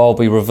race 2 I'll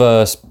be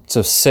reversed to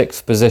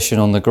 6th position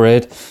on the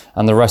grid,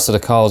 and the rest of the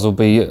cars will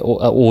be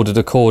ordered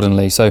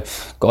accordingly. So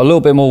got a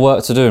little bit more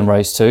work to do in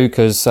race 2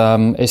 because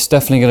it's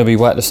definitely going to be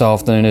wet this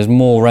afternoon. There's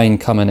more rain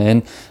coming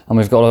in, and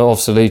we've got to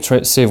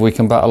obviously see if we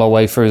can battle our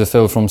way through the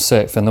field from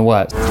 6th in the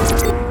wet.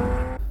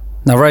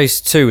 Now race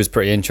 2 was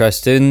pretty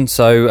interesting.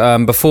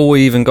 So before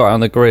we even got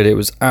on the grid, it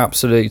was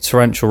absolutely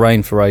torrential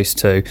rain for race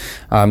 2,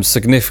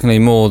 significantly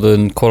more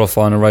than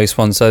qualifying in race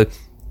 1. So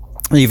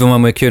even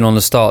when we were queuing on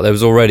the start, there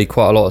was already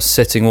quite a lot of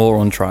sitting water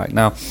on track.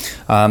 Now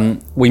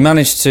we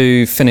managed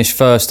to finish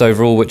first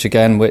overall, which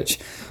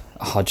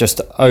just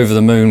over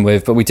the moon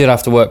with, but we did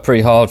have to work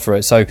pretty hard for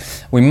it. So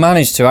we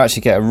managed to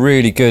actually get a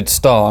really good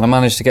start, and I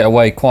managed to get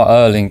away quite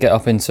early and get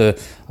up into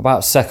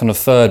about 2nd or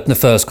 3rd in the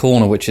first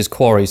corner, which is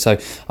Quarry. So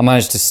I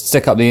managed to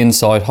stick up the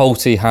inside.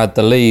 Holty had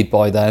the lead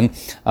by then,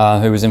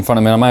 who was in front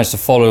of me. I managed to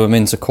follow him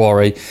into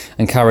Quarry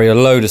and carry a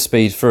load of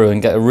speed through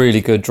and get a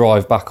really good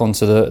drive back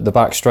onto the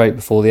back straight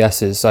before the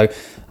S's. So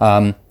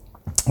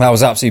that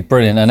was absolutely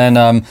brilliant. And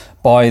then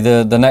by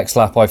the next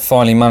lap, I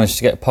finally managed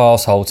to get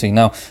past Holty.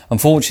 Now,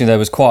 unfortunately, there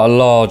was quite a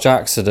large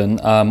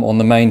accident on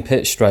the main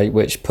pit straight,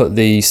 which put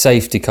the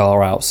safety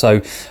car out.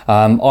 So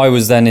I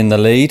was then in the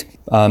lead.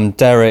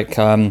 Derek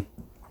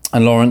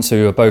and Lawrence,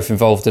 who are both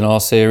involved in our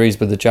series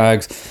with the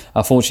Jags.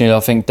 Unfortunately, I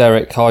think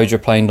Derek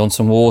hydroplaned on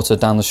some water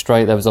down the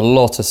straight. There was a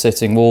lot of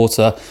sitting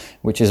water,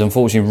 which is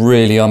unfortunately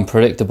really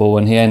unpredictable,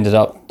 and he ended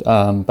up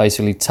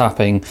basically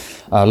tapping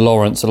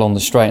Lawrence along the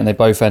straight, and they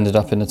both ended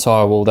up in the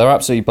tyre wall. They're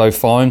absolutely both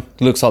fine.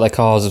 Looks like their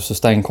cars have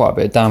sustained quite a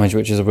bit of damage,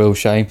 which is a real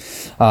shame.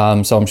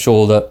 So I'm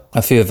sure that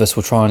a few of us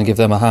will try and give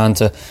them a hand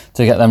to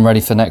get them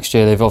ready for next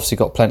year. They've obviously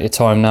got plenty of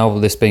time now,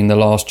 with this being the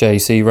last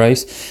JC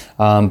race.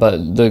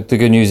 But the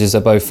good news is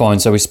they're both fine.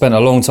 So we spent a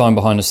long time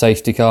behind the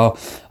safety car.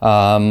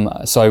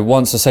 So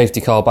once the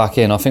safety car back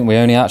in, I think we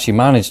only actually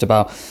managed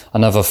about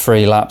another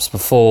 3 laps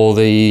before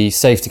the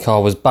safety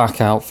car was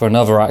back out for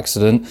another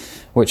accident,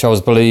 which I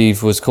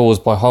believe was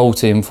caused by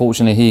Holty.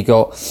 Unfortunately, he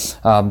got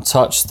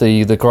touched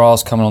the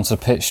grass coming onto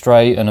the pit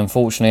straight, and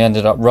unfortunately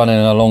ended up running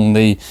along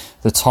the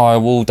tyre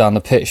wall down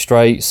the pit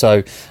straight.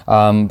 So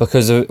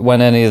because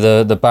when any of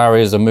the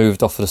barriers are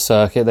moved off of the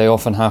circuit, they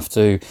often have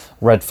to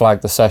red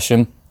flag the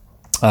session.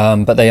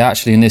 But they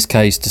actually, in this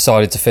case,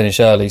 decided to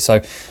finish early. So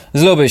it's a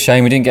little bit of a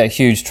shame we didn't get a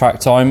huge track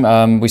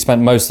time. We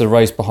spent most of the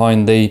race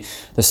behind the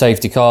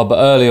safety car, but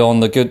early on,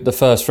 the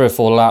first 3 or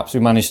 4 laps,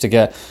 we managed to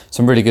get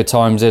some really good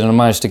times in, and I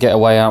managed to get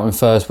away out in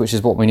first, which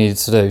is what we needed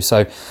to do.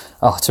 So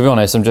to be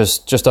honest, I'm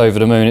just over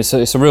the moon.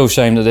 It's a real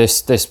shame that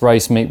this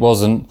race meet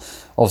wasn't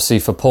obviously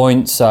for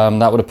points.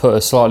 That would have put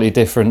us slightly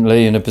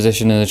differently in a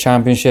position in the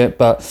championship,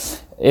 but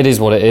it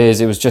is what it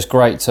is. It was just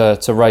great to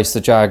race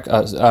the Jag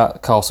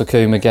at Castle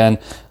Combe again,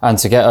 and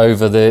to get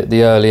over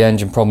the early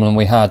engine problem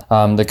we had.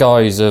 The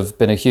guys have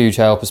been a huge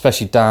help,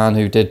 especially Dan,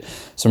 who did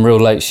some real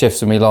late shifts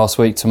with me last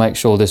week to make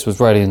sure this was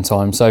ready in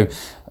time. So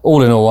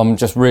all in all, I'm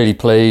just really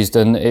pleased,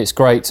 and it's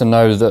great to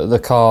know that the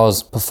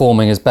car's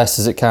performing as best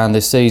as it can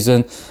this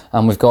season,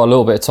 and we've got a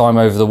little bit of time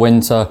over the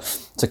winter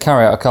to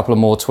carry out a couple of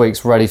more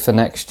tweaks ready for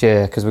next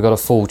year, because we've got a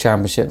full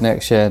championship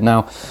next year.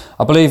 Now,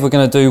 I believe we're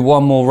going to do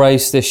one more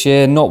race this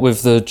year, not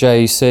with the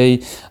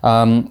JC.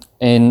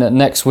 In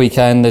next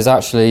weekend, there's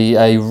actually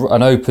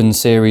an Open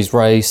Series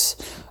race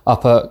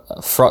up at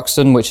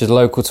Thruxton, which is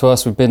local to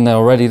us. We've been there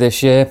already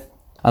this year,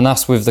 and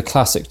that's with the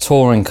Classic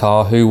Touring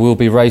car, who we'll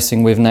be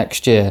racing with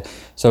next year.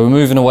 So we're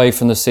moving away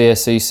from the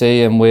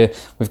CSCC, and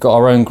we've got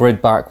our own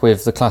grid back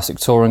with the Classic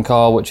Touring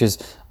car, which is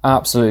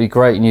absolutely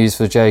great news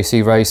for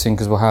JC Racing,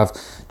 because we'll have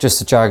just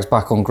the Jags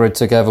back on grid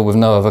together with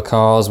no other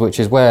cars, which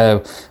is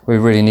where we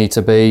really need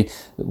to be.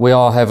 We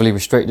are heavily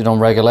restricted on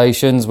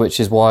regulations, which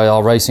is why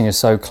our racing is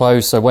so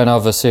close. So when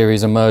other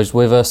series are merged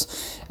with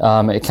us,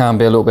 it can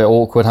be a little bit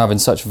awkward having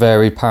such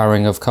varied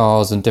pairing of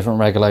cars and different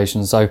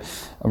regulations. So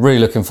I'm really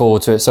looking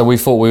forward to it. So we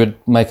thought we would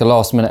make a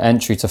last minute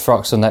entry to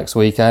Thruxton next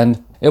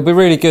weekend. It'll be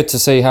really good to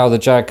see how the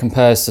Jag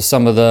compares to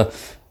some of the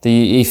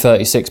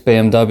E36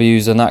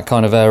 BMWs and that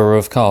kind of era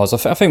of cars.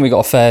 I think we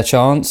got a fair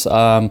chance.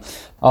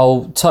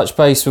 I'll touch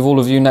base with all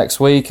of you next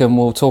week and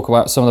we'll talk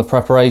about some of the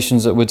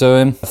preparations that we're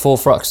doing for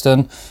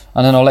Thruxton,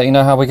 and then I'll let you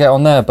know how we get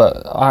on there.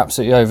 But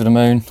absolutely over the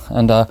moon,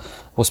 and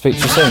we'll speak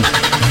to you soon.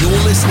 You're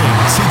listening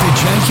to the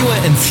Jaguar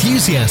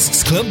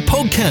Enthusiasts Club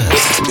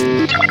podcast.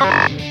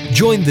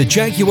 Join the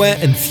Jaguar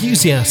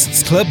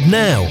Enthusiasts Club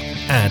now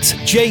at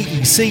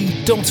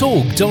jec.org.uk.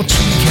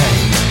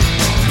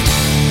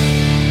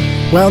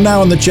 Well,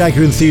 now on the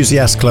Jaguar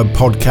Enthusiast Club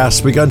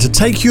podcast, we're going to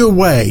take you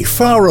away,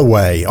 far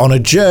away, on a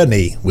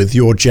journey with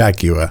your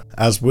Jaguar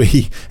as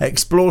we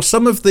explore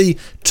some of the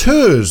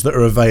tours that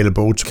are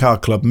available to car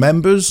club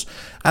members.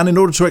 And in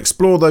order to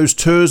explore those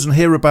tours and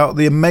hear about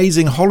the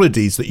amazing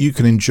holidays that you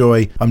can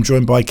enjoy, I'm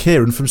joined by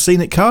Kieran from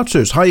Scenic Car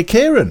Tours. Hiya,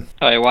 Kieran.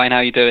 Hi, Wayne.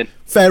 How you doing?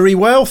 Very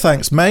well,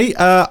 thanks, mate.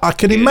 I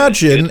can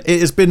imagine it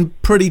has been a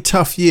pretty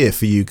tough year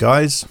for you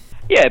guys.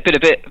 Yeah, been a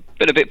bit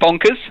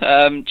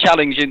bonkers,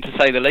 challenging to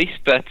say the least.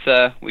 But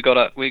we got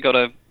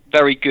a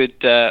very good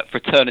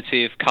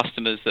fraternity of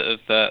customers that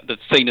have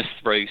seen us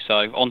through.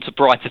 So on to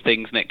brighter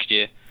things next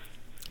year.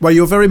 Well,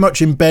 you're very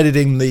much embedded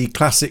in the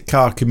classic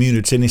car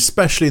community, and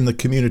especially in the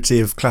community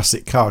of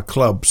classic car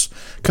clubs,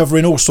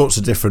 covering all sorts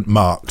of different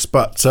marques.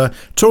 But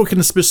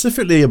talking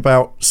specifically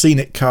about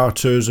Scenic Car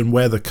Tours and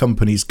where the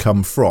companies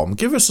come from,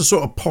 give us a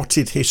sort of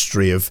potted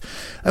history of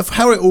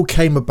how it all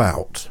came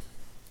about.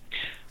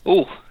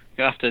 Oh,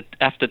 you have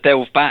to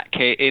delve back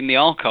in the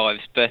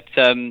archives. But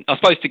I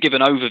suppose to give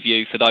an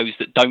overview for those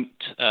that don't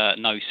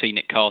know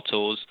Scenic Car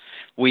Tours,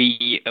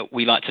 we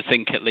like to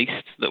think at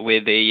least that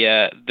we're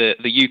the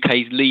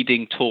UK's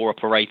leading tour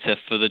operator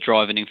for the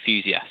driving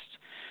enthusiast.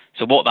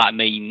 So what that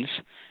means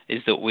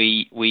is that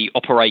we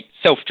operate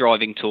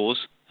self-driving tours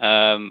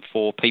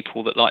for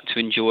people that like to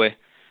enjoy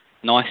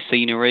nice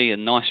scenery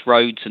and nice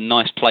roads and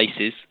nice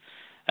places.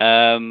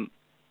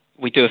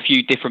 We do a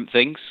few different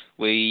things.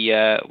 We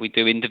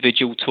do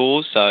individual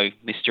tours. So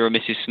Mr. and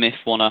Mrs. Smith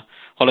want a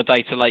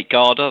holiday to Lake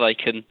Garda, they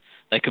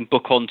can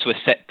book onto a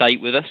set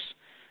date with us.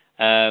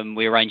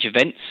 We arrange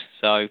events.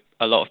 So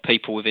a lot of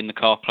people within the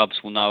car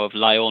clubs will know of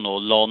Leon or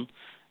Lon,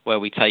 where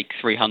we take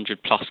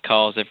 300 plus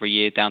cars every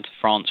year down to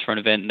France for an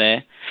event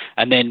there.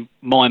 And then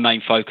my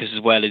main focus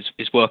as well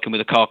is working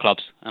with the car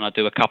clubs, and I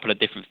do a couple of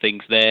different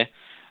things there.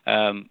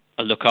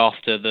 I look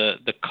after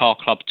the car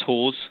club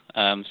tours.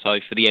 So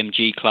for the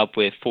MG Club,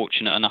 we're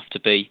fortunate enough to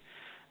be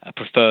a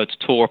preferred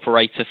tour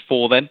operator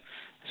for them.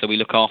 So we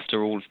look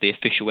after all of the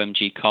official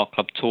MG Car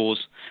Club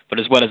tours, but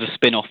as well as a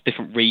spin-off,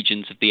 different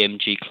regions of the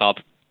MG Club,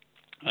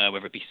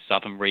 whether it be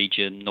Southern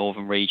region,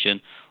 Northern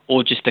region,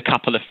 or just a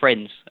couple of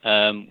friends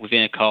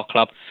within a car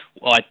club.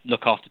 I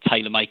look after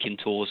tailor-making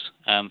tours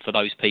for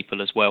those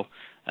people as well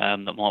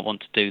that might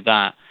want to do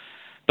that.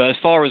 But as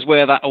far as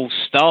where that all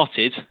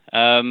started,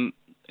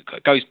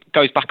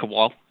 goes back a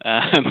while.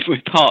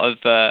 We're part of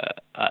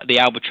the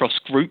Albatross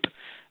Group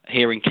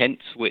here in Kent,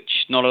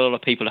 which not a lot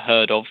of people have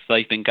heard of.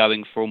 They've been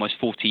going for almost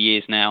 40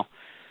 years now,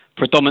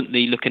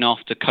 predominantly looking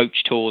after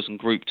coach tours and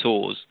group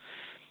tours.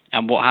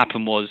 And what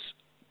happened was,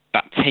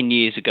 about 10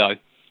 years ago,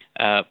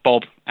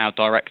 Bob, our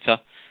director,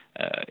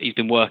 he's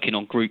been working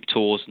on group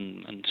tours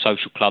and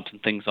social clubs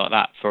and things like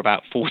that for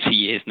about 40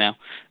 years now,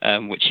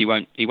 which he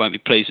won't be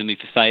pleased with me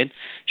for saying.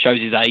 Shows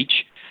his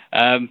age.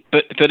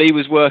 But he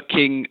was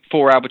working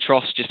for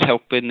Albatross, just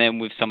helping them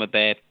with some of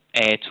their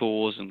air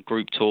tours and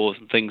group tours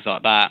and things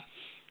like that.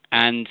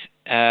 And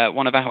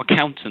one of our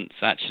accountants,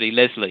 actually,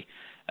 Leslie,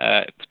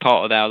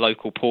 part of our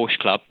local Porsche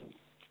club,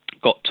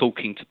 got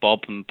talking to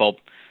Bob, and Bob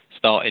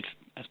started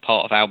as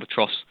part of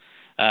Albatross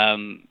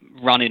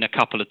running a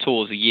couple of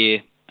tours a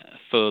year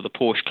for the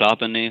Porsche club,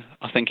 and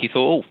I think he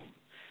thought,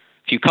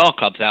 a few car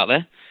clubs out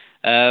there.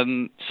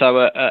 So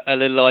a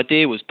little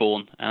idea was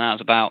born, and that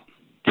was about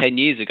 10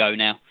 years ago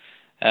now.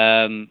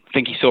 I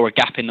think he saw a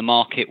gap in the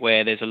market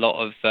where there's a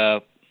lot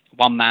of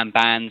one-man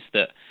bands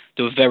that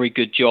do a very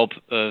good job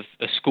of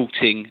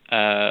escorting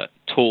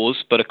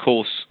tours, but of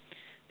course,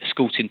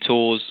 escorting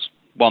tours,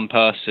 one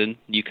person,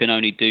 you can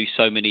only do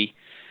so many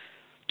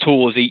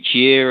tours each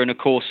year, and of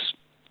course,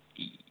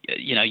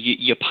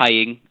 you're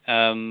paying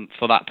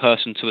for that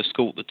person to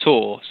escort the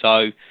tour.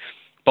 So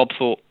Bob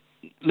thought,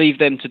 leave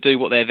them to do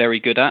what they're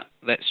very good at.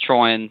 Let's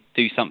try and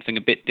do something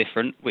a bit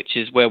different, which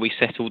is where we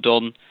settled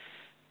on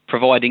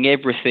providing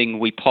everything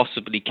we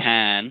possibly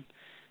can,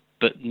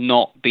 but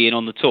not being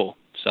on the tour.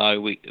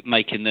 So we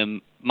making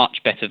them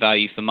much better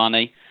value for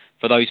money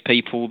for those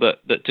people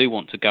that do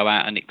want to go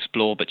out and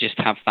explore, but just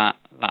have that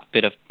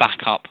bit of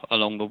backup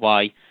along the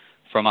way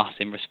from us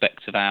in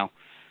respect of our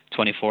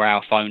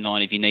 24-hour phone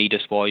line if you need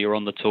us while you're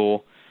on the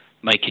tour,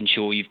 making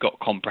sure you've got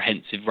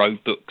comprehensive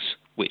road books,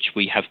 which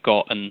we have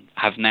got and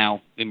have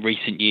now in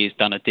recent years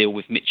done a deal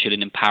with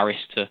Michelin in Paris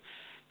to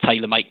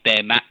tailor make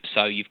their maps,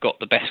 so you've got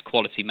the best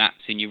quality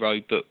maps in your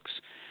road books.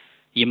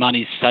 Your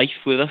money's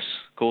safe with us.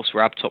 Of course,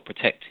 we're ABTOP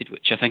protected,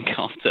 which I think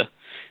after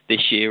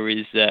this year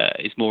is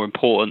more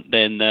important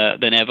than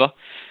ever.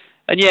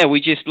 And yeah,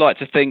 we just like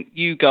to think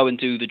you go and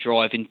do the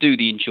driving, do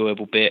the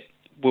enjoyable bit.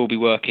 We'll be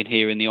working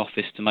here in the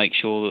office to make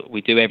sure that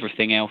we do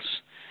everything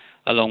else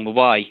along the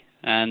way.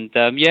 And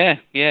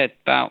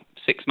about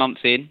 6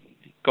 months in,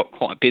 got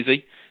quite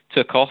busy,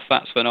 took off.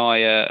 That's when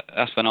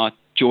I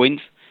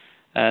joined.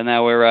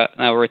 Now we're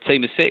a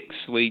team of 6.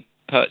 We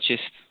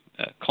purchased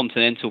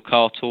Continental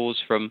Car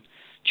Tours from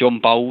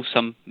John Bowles.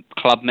 Some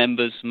club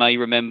members may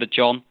remember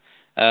John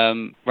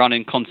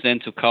running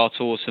Continental Car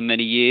Tours for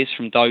many years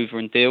from Dover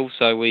and Deal.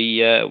 So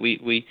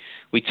we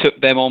took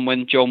them on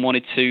when John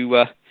wanted to.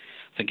 I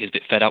think he was a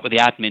bit fed up with the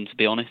admin, to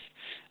be honest.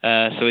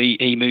 So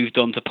he moved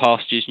on to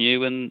pastures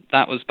new, and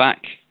that was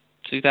back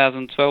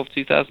 2012,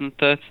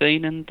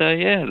 2013, and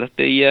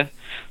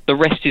the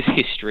rest is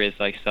history, as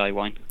they say,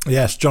 Wayne.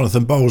 Yes,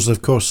 Jonathan Bowles,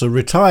 of course,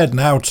 retired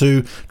now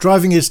to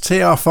driving his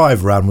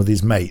TR5 around with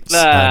his mates.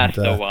 That's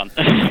the one.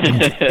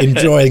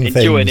 Enjoying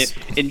things.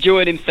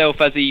 Enjoying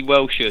himself as he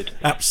well should.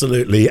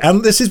 Absolutely.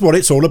 And this is what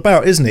it's all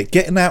about, isn't it?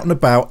 Getting out and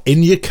about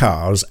in your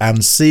cars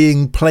and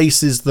seeing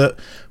places that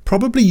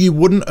probably you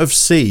wouldn't have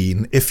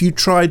seen if you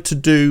tried to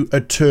do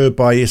a tour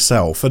by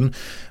yourself. And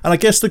I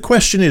guess the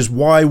question is,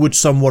 why would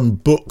someone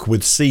book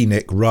with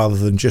Scenic rather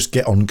than just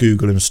get on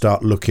Google and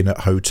start looking at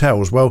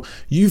hotels? Well,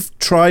 you've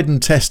tried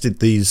and tested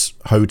these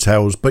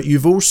hotels, but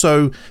you've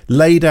also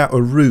laid out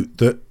a route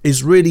that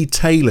is really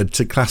tailored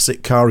to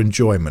classic car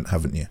enjoyment,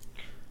 haven't you?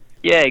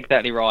 Yeah,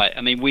 exactly right.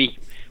 I mean,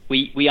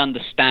 we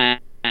understand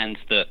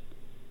that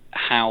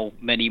how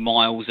many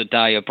miles a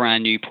day a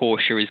brand new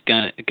Porsche is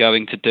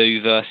going to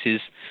do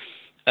versus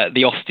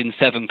the Austin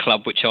 7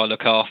 Club, which I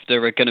look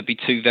after, are going to be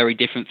two very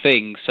different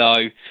things. So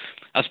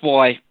that's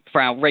why for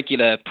our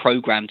regular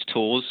programmed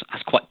tours,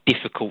 it's quite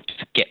difficult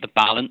to get the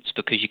balance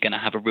because you're going to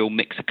have a real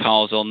mix of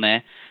cars on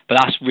there. But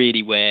that's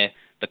really where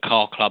the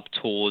car club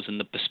tours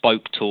and the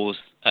bespoke tours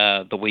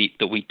that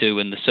we do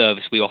and the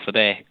service we offer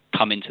there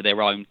come into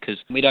their own, because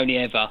we'd only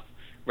ever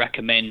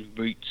recommend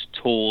routes,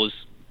 tours,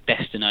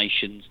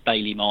 destinations,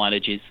 daily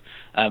mileages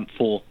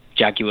for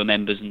Jaguar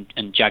members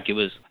and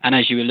Jaguars. And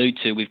as you allude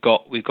to, we've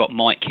got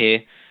Mike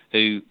here,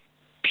 who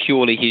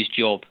purely his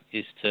job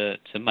is to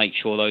make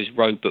sure those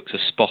road books are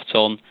spot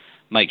on,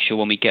 make sure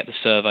when we get the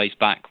surveys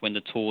back, when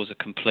the tours are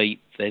complete,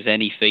 if there's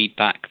any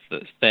feedback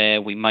that's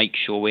there, we make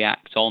sure we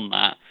act on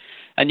that.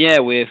 And yeah,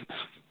 we're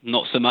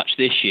not so much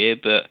this year,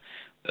 but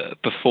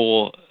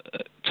before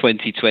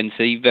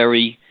 2020,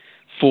 very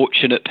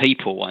fortunate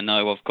people. I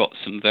know I've got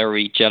some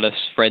very jealous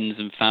friends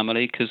and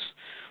family because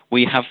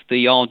we have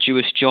the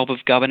arduous job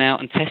of going out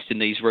and testing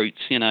these routes.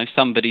 You know,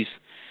 somebody's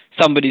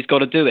got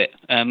to do it.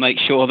 Make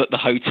sure that the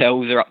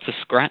hotels are up to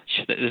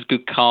scratch, that there's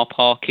good car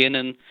parking,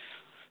 and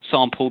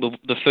sample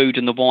the food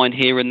and the wine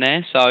here and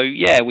there. So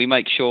yeah, we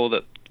make sure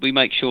that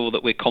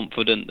we're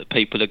confident that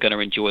people are going to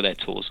enjoy their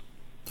tours.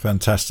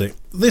 Fantastic.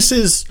 This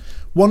is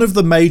one of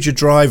the major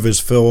drivers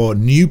for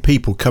new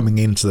people coming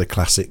into the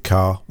classic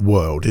car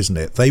world, isn't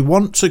it? They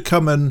want to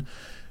come and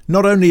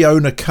not only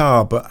own a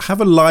car, but have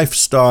a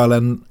lifestyle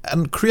and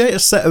create a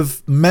set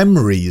of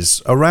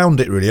memories around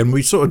it, really. And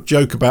we sort of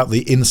joke about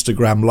the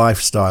Instagram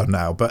lifestyle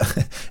now,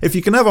 but if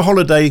you can have a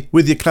holiday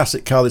with your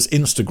classic car that's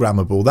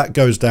Instagrammable, that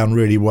goes down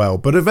really well.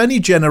 But of any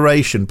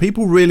generation,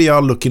 people really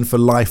are looking for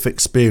life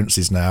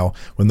experiences now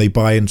when they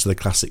buy into the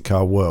classic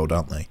car world,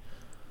 aren't they?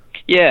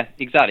 Yeah,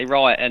 exactly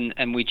right.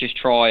 And we just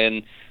try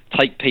and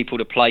take people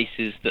to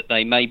places that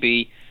they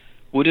maybe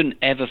wouldn't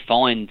ever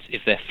find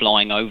if they're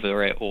flying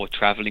over it or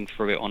travelling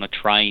through it on a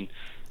train.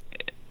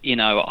 You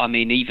know, I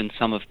mean, even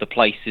some of the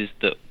places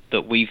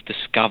that we've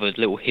discovered,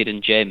 little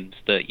hidden gems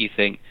that you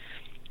think,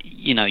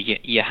 you know,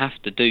 you have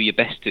to do your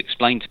best to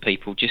explain to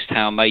people just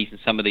how amazing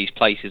some of these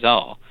places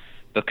are.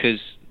 Because,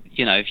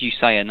 you know, if you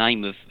say a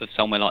name of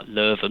somewhere like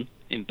Leuven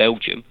in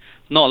Belgium,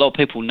 not a lot of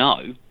people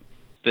know,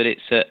 but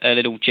it's a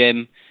little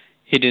gem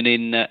hidden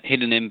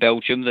in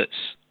Belgium that's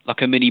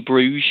like a mini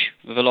Bruges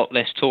with a lot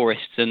less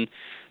tourists, and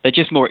they're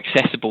just more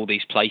accessible,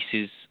 these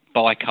places,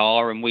 by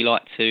car, and we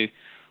like to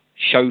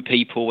show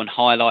people and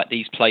highlight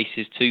these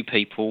places to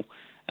people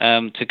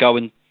to go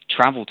and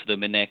travel to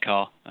them in their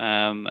car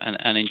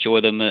and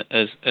enjoy them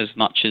as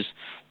much as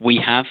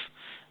we have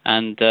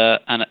and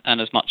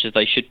as much as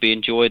they should be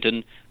enjoyed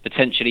and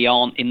potentially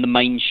aren't in the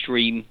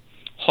mainstream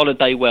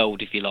holiday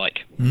world, if you like.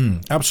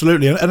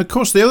 Absolutely. And of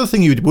course, the other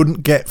thing you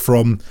wouldn't get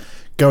from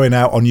going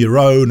out on your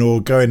own or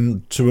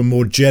going to a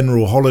more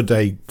general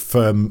holiday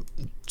firm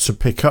to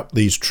pick up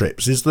these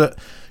trips is that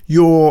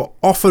you're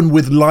often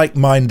with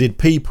like-minded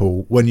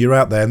people when you're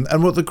out there.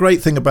 And what the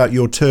great thing about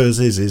your tours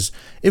is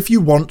if you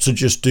want to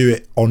just do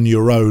it on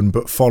your own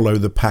but follow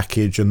the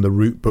package and the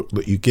route book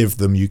that you give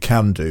them, you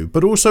can do.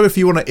 But also if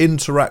you want to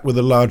interact with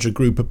a larger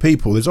group of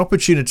people, there's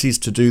opportunities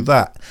to do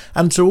that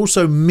and to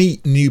also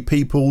meet new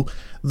people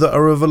that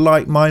are of a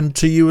like mind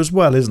to you as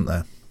well, isn't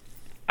there?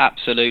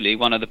 Absolutely.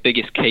 One of the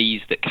biggest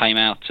keys that came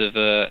out of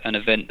an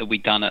event that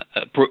we'd done at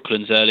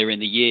Brooklands earlier in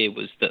the year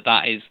was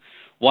that is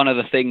one of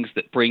the things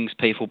that brings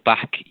people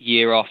back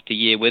year after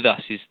year with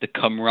us, is the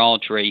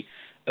camaraderie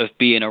of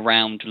being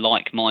around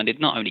like-minded,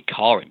 not only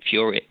car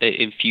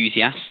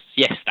enthusiasts.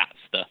 Yes,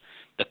 that's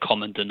the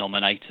common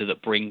denominator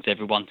that brings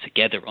everyone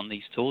together on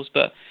these tours,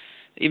 but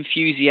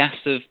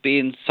enthusiasts of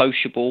being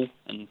sociable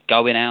and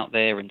going out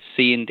there and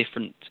seeing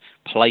different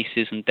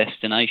places and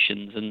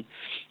destinations. And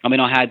I mean,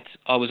 I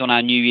was on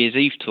our New Year's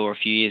Eve tour a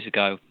few years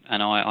ago,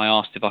 and I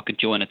asked if I could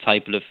join a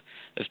table of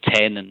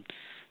 10, and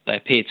they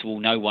appeared to all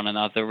know one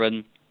another,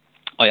 and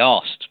I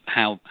asked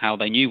how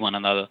they knew one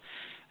another,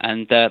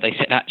 and they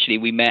said, actually,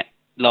 we met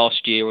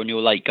last year on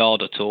your Lake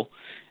Garda tour,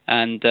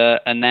 and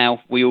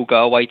now we all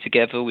go away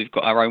together. We've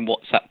got our own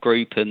WhatsApp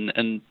group,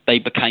 and they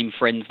became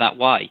friends that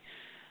way.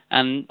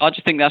 And I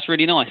just think that's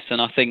really nice.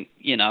 And I think,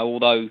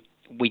 although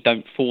we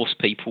don't force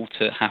people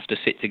to have to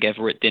sit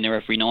together at dinner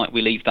every night,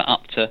 we leave that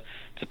up to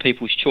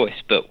people's choice.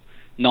 But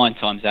 9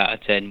 times out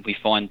of 10, we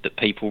find that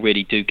people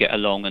really do get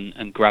along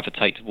and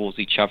gravitate towards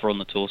each other on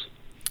the tours.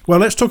 Well,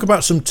 let's talk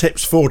about some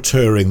tips for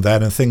touring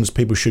then, and things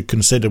people should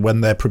consider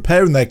when they're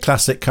preparing their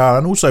classic car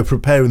and also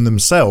preparing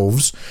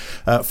themselves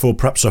for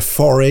perhaps a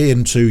foray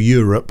into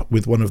Europe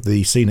with one of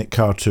the Scenic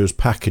Car Tours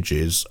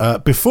packages.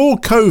 Before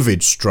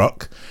COVID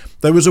struck,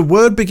 there was a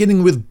word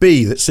beginning with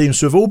B that seems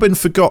to have all been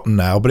forgotten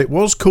now, but it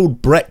was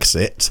called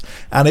Brexit,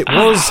 and it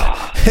was...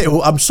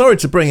 I'm sorry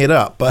to bring it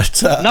up,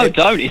 but... no,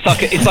 don't.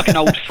 It's like an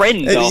old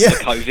friend after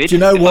COVID. Do you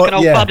know what?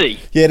 Like an old buddy.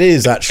 Yeah, it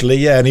is, actually,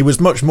 yeah, and he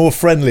was much more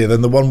friendlier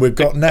than the one we've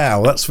got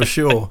now, that's for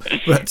sure.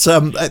 But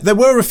there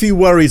were a few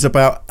worries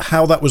about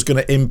how that was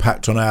going to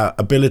impact on our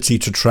ability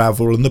to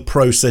travel and the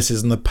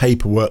processes and the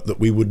paperwork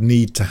that we would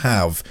need to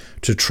have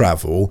to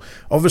travel.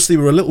 Obviously,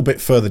 we're a little bit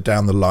further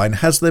down the line.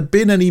 Has there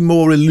been any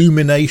more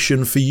illumination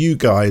for you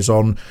guys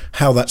on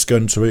how that's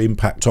going to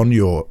impact on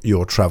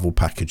your travel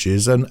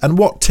packages, and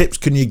what tips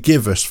can you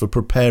give us for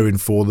preparing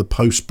for the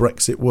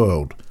post-Brexit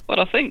world?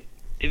 Well, I think,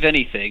 if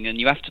anything, and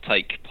you have to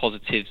take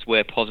positives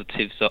where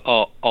positives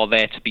are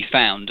there to be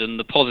found, and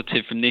the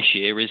positive from this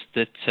year is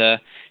that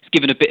it's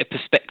given a bit of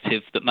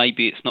perspective that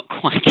maybe it's not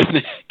quite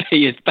going to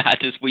be as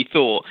bad as we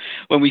thought.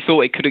 When we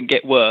thought it couldn't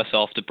get worse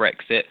after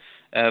Brexit,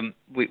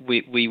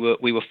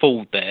 we were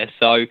fooled there.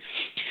 So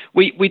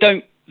we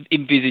don't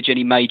envisage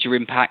any major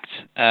impact.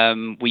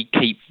 We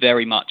keep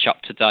very much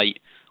up to date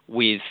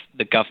with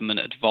the government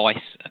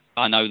advice.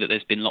 I know that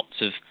there's been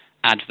lots of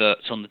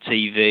adverts on the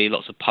TV,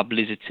 lots of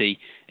publicity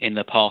in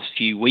the past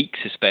few weeks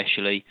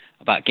especially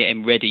about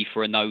getting ready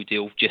for a no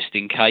deal just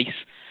in case.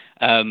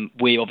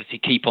 We obviously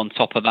keep on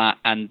top of that,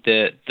 and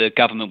the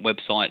government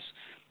websites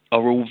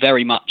are all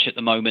very much at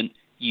the moment,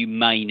 you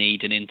may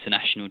need an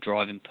international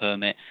driving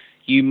permit,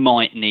 you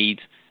might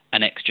need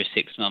an extra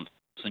 6 months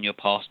on your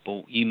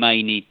passport, you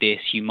may need this,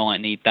 you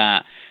might need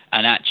that.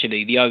 And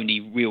actually the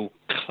only real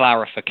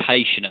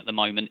clarification at the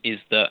moment is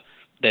that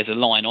there's a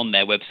line on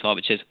their website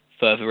which says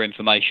further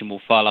information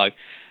will follow.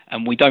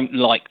 And we don't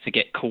like to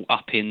get caught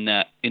up in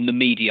the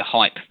media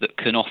hype that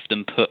can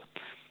often put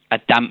a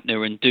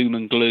dampener and doom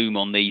and gloom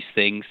on these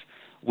things.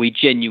 We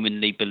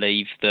genuinely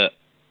believe that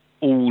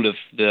all of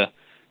the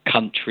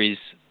countries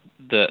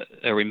that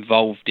are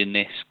involved in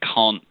this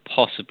can't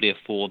possibly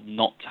afford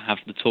not to have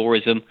the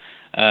tourism.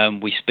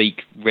 We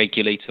speak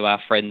regularly to our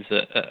friends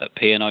at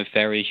P&O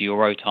Ferries,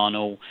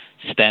 Eurotunnel,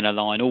 Stena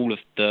Line, all of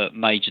the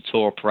major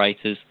tour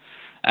operators,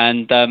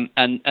 and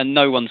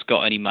no one's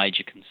got any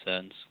major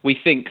concerns. We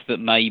think that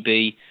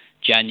maybe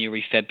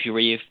January,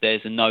 February, if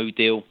there's a no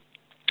deal,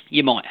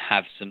 you might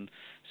have some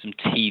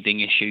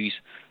teething issues.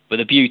 But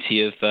the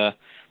beauty of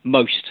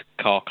most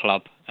car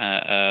club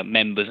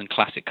members and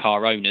classic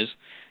car owners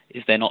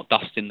is they're not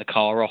dusting the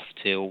car off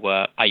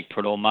till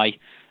April or May,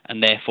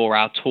 and therefore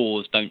our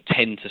tours don't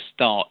tend to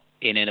start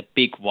in a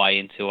big way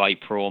until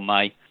April or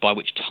May, by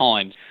which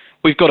time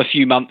we've got a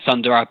few months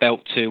under our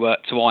belt to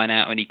iron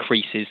out any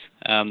creases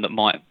that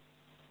might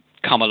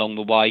come along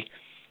the way.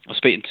 I was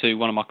speaking to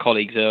one of my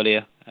colleagues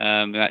earlier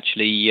who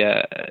actually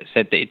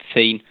said that he'd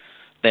seen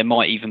there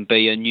might even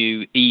be a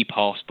new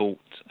e-passport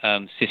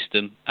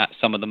system at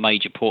some of the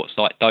major ports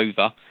like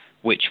Dover,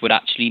 which would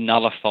actually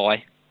nullify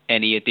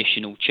any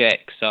additional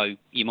checks. So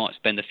you might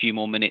spend a few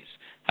more minutes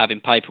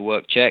having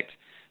paperwork checked,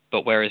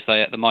 but whereas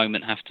they at the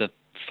moment have to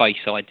face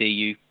ID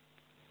you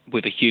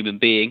with a human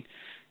being,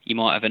 you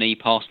might have an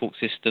e-passport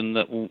system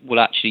that will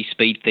actually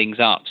speed things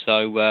up.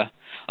 So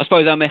I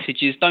suppose our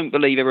message is don't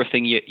believe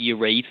everything you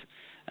read,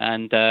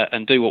 and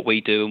do what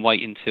we do and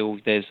wait until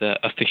there's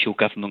official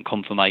government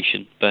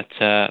confirmation. But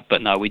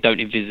no, we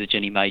don't envisage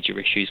any major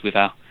issues with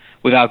our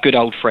good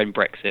old friend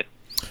Brexit.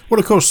 Well,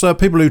 of course,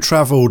 people who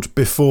travelled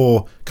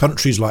before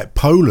countries like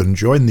Poland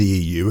joined the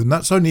EU, and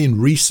that's only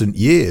in recent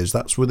years.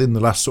 That's within the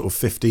last sort of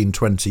 15,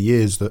 20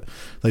 years that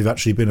they've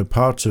actually been a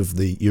part of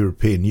the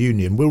European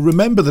Union. We'll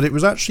remember that it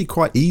was actually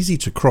quite easy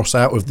to cross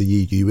out of the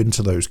EU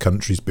into those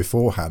countries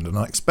beforehand, and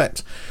I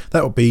expect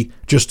that will be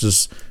just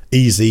as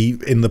easy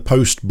in the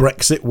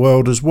post-Brexit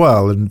world as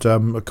well. And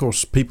of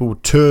course, people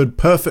toured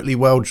perfectly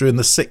well during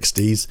the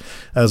 60s,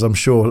 as I'm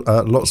sure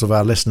lots of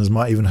our listeners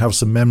might even have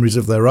some memories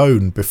of their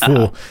own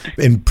before,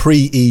 in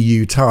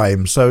pre-EU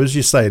time. So as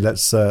you say,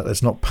 let's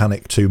not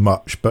panic too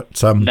much.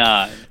 But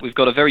no, we've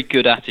got a very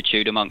good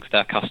attitude amongst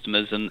our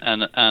customers,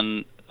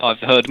 and I've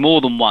heard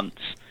more than once,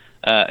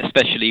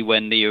 especially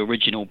when the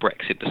original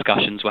Brexit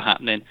discussions were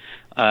happening,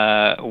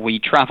 we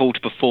travelled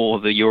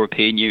before the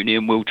European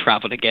Union, we'll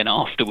travel again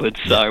afterwards.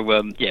 So,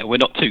 we're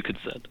not too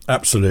concerned.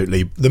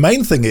 Absolutely. The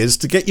main thing is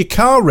to get your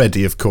car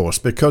ready, of course,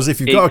 because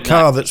if you've got a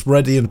car that's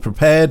ready and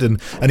prepared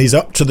and is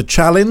up to the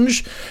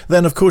challenge,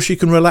 then, of course, you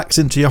can relax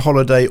into your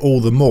holiday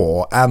all the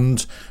more.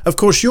 And, of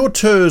course, your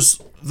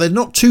tours, they're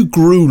not too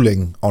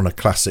grueling on a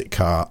classic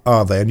car,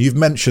 are they? And you've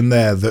mentioned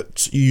there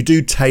that you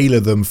do tailor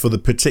them for the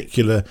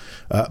particular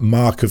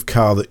mark of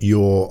car that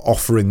you're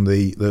offering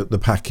the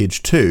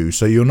package to.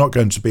 So you're not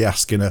going to be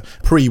asking a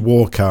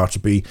pre-war car to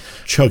be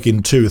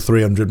chugging 200 or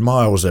 300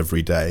 miles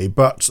every day.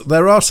 But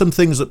there are some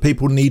things that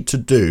people need to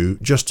do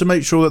just to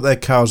make sure that their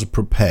cars are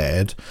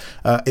prepared.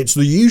 It's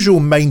the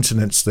usual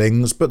maintenance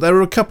things, but there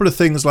are a couple of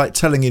things like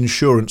telling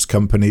insurance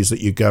companies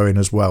that you're going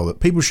as well that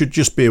people should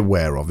just be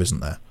aware of, isn't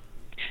there?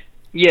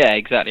 Yeah,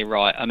 exactly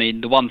right. I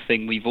mean, the one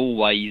thing we've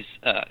always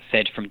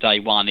said from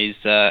day one is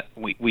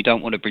we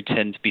don't want to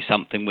pretend to be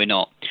something we're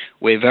not.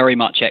 We're very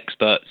much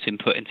experts in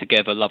putting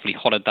together lovely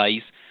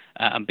holidays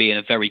and being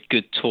a very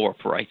good tour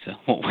operator.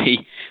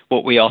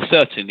 What we are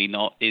certainly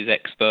not is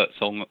experts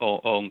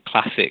on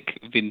classic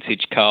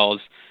vintage cars.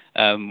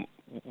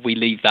 We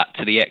leave that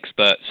to the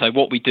experts. So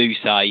what we do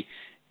say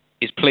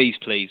is please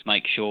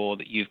make sure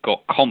that you've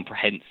got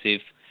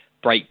comprehensive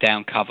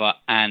breakdown cover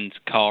and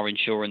car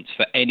insurance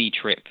for any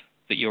trip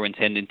that you're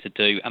intending to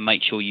do, and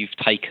make sure you've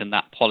taken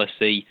that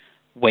policy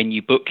when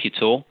you book your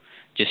tour,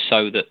 just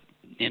so that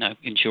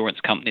insurance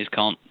companies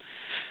can't,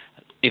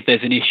 if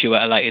there's an issue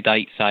at a later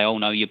date, say, oh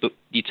no, you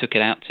took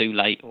it out too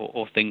late,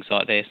 or things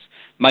like this.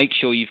 Make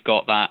sure you've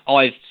got that.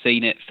 I've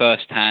seen it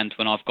firsthand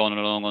when I've gone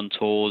along on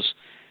tours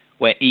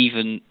where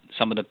even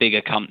some of the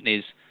bigger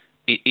companies,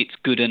 it's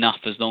good enough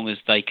as long as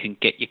they can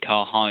get your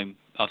car home.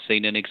 I've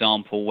seen an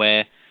example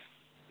where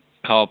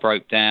car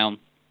broke down,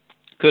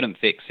 couldn't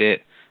fix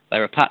it, they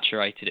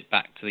repatriated it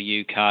back to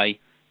the UK.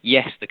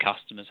 Yes, the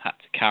customers had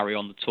to carry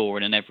on the tour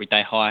in an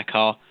everyday hire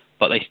car,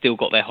 but they still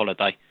got their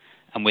holiday.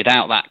 And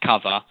without that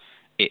cover,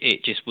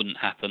 it just wouldn't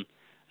happen.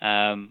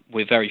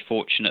 We're very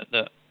fortunate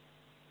that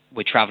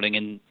we're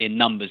travelling in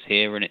numbers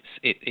here, and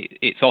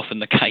it's often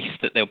the case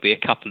that there'll be a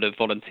couple of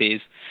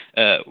volunteers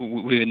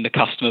within the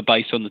customer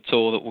base on the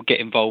tour that will get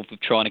involved with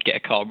trying to get a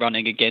car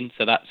running again.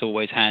 So that's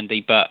always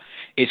handy. But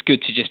it's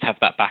good to just have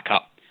that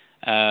backup,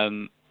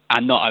 and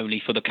not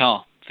only for the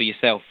car, for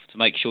yourself, to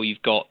make sure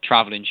you've got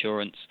travel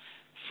insurance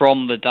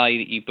from the day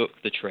that you book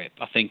the trip.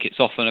 I think it's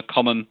often a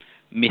common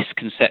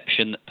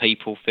misconception that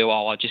people feel,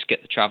 I just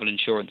get the travel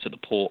insurance at the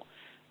port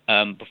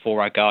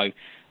before I go.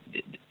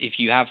 If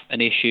you have an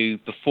issue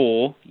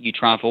before you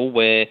travel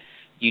where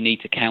you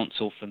need to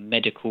cancel for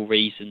medical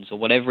reasons or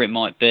whatever it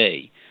might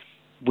be,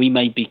 we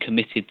may be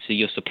committed to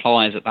your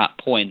suppliers at that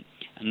point,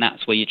 and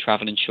that's where your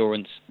travel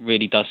insurance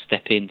really does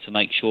step in to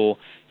make sure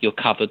you're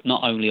covered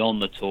not only on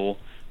the tour,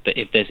 but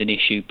if there's an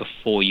issue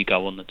before you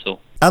go on the tour.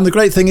 And the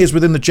great thing is,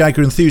 within the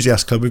Jaguar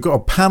Enthusiast Club, we've got a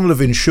panel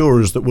of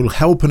insurers that will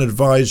help and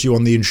advise you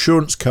on the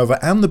insurance cover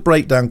and the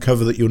breakdown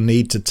cover that you'll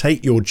need to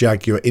take your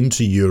Jaguar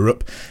into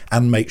Europe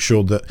and make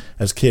sure that,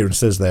 as Kieran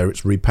says there,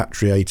 it's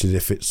repatriated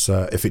if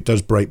it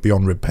does break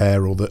beyond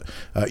repair, or that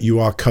you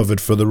are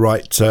covered for the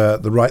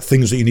right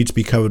things that you need to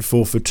be covered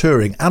for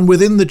touring. And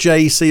within the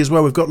JEC as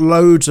well, we've got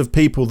loads of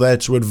people there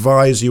to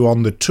advise you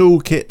on the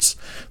toolkits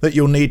that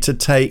you'll need to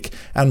take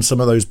and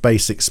some of those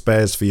basic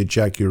spares for your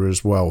Jaguar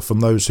as well, from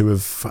those who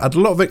have had a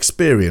lot of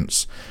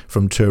experience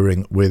from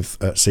touring with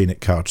Scenic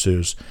Car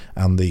Tours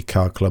and the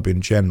car club in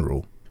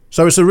general.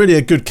 So it's really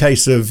a good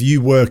case of you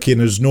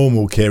working as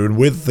normal, Kieran,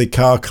 with the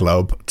car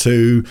club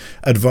to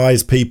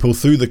advise people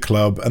through the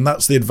club, and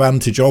that's the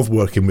advantage of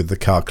working with the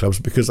car clubs,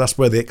 because that's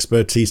where the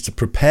expertise to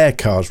prepare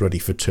cars ready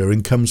for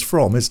touring comes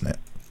from, isn't it?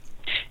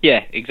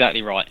 Yeah,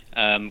 exactly right.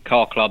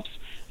 Car clubs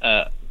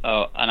are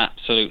an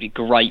absolutely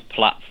great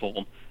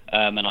platform,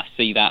 and I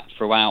see that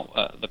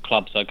throughout the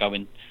clubs I go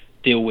and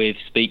deal with,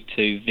 speak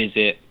to,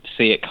 visit,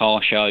 see at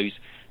car shows.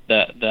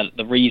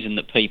 The reason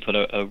that people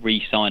are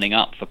re-signing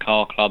up for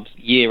car clubs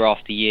year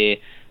after year is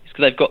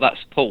because they've got that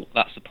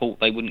support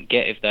they wouldn't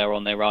get if they're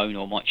on their own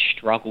or might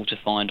struggle to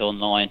find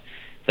online.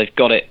 They've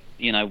got it,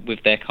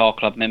 with their car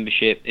club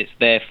membership. It's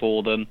there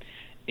for them.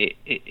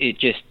 It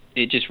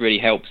just really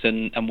helps,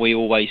 and we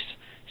always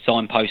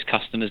signpost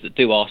customers that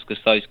do ask us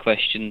those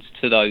questions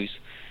to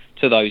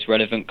those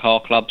relevant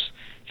car clubs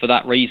for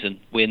that reason.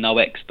 We're no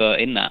expert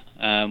in that.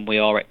 We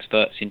are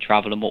experts in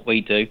travel and what we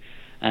do,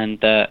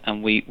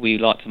 and we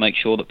like to make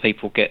sure that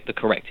people get the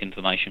correct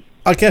information.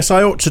 I guess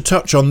I ought to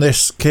touch on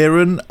this,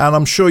 Kieran, and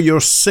I'm sure you're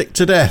sick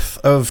to death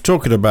of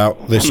talking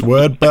about this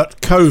word,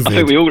 but COVID.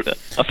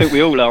 I think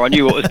we all are. I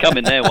knew what was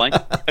coming there, Wayne.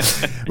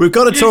 We've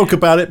got to talk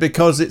about it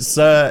because it's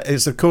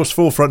of course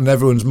forefront in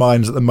everyone's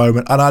minds at the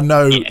moment, and I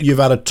know you've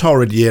had a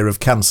torrid year of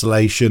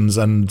cancellations,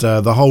 and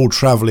the whole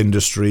travel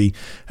industry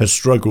has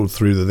struggled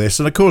through this,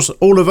 and of course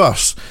all of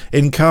us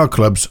in car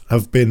clubs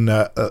have been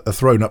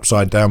thrown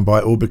upside down by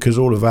it all, because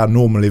all of our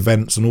normal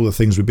events and all the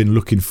things we've been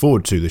looking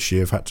forward to this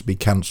year have had to be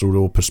cancelled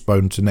or postponed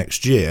to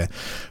next year.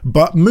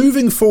 But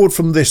moving forward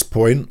from this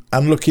point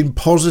and looking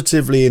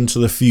positively into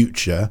the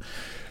future,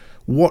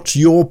 what's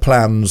your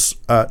plans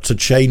to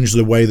change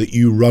the way that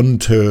you run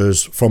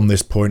tours from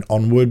this point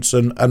onwards,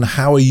 and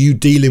how are you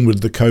dealing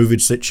with the COVID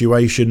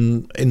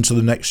situation into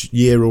the next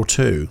year or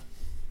two?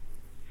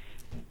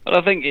 Well,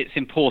 I think it's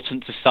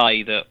important to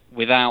say that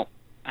without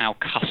our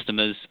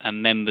customers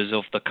and members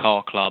of the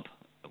car club,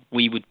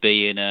 we would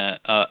be in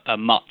a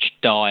much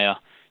dire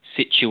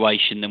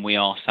situation than we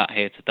are sat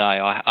here today.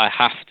 I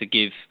have to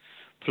give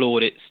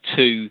plaudits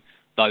to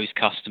those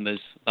customers.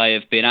 They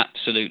have been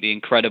absolutely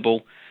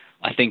incredible.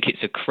 I think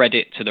it's a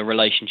credit to the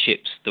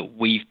relationships that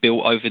we've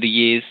built over the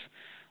years.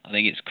 I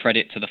think it's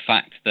credit to the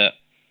fact that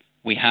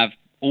we have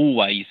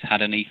always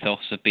had an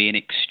ethos of being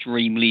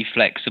extremely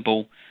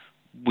flexible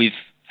with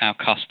our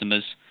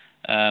customers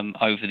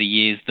over the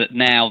years, that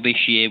now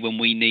this year when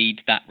we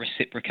need that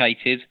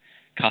reciprocated,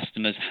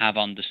 customers have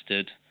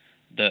understood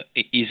that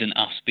it isn't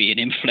us being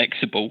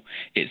inflexible,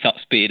 it's us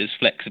being as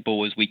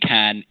flexible as we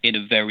can in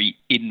a very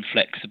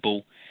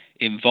inflexible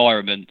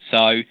environment.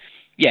 So,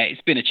 yeah, it's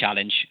been a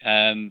challenge,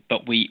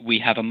 but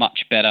we have a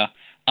much better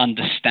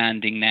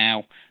understanding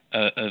now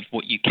of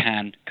what you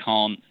can,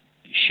 can't,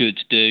 should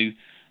do.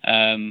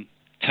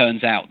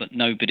 Turns out that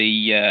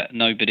nobody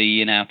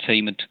in our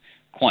team had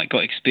quite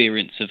got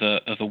experience of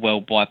a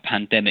worldwide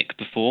pandemic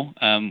before.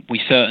 We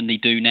certainly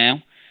do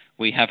now.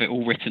 We have it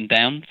all written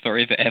down for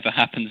if it ever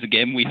happens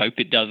again. We hope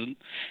it doesn't.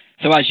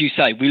 So as you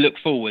say, we look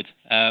forward.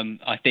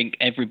 I think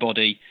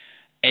everybody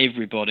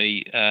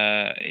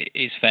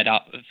is fed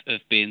up of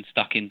being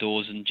stuck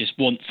indoors and just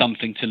want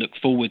something to look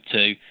forward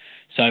to.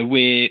 So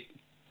we're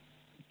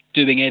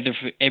doing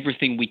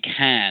everything we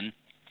can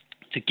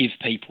to give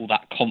people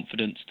that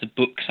confidence to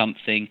book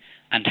something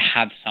and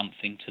have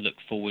something to look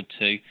forward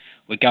to.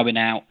 We're going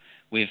out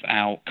with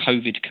our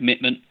COVID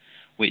commitment,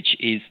 which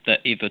is that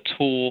if a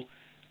tour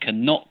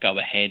cannot go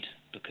ahead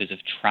because of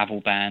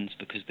travel bans,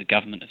 because the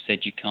government have said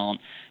you can't,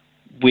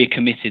 we're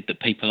committed that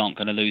people aren't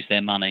going to lose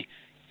their money.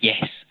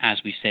 Yes, as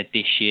we said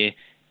this year,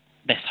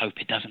 let's hope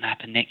it doesn't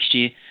happen next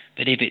year,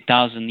 but if it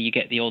does and you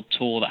get the odd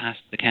tour that has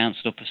to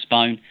cancel or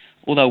postpone,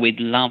 although we'd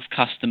love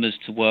customers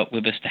to work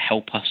with us to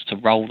help us to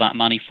roll that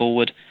money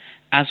forward,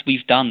 as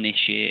we've done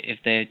this year, if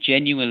there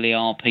genuinely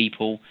are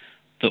people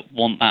that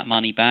want that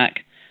money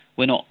back,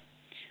 we're not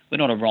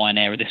a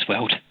Ryanair of this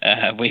world.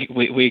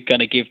 We're going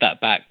to give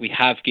that back. We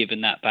have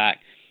given that back.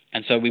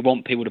 And so we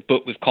want people to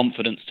book with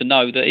confidence, to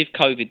know that if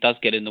COVID does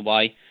get in the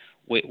way,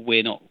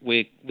 we're not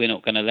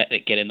going to let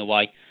it get in the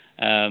way.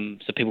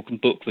 So people can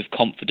book with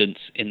confidence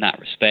in that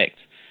respect.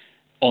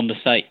 In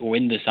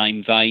the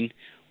same vein,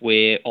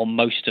 we're on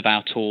most of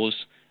our tours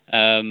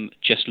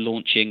just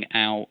launching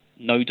our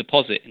no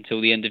deposit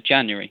until the end of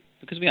January,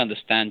 because we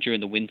understand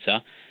during the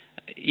winter,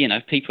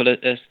 people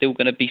are still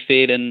going to be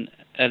feeling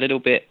a little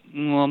bit,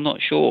 I'm not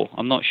sure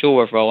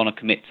if I want to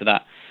commit to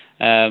that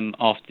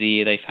after the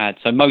year they've had.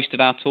 So most of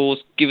our tours,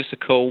 give us a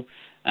call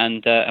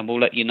and we'll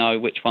let you know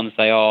which ones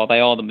they are. They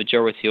are the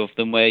majority of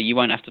them, where you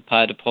won't have to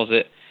pay a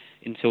deposit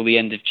until the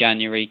end of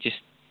January, just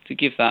to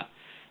give that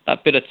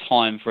bit of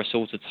time for us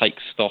all to take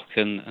stock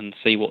and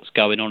see what's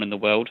going on in the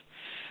world.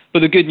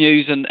 But the good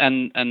news,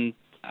 and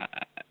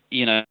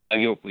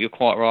you're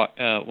quite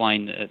right,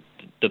 Wayne,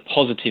 the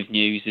positive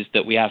news is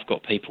that we have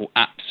got people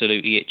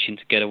absolutely itching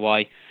to get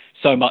away.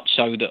 So much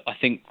so that I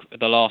think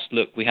at the last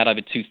look we had over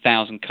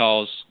 2,000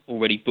 cars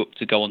already booked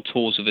to go on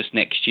tours with us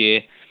next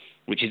year,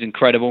 which is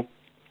incredible.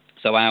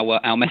 So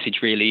our message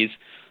really is,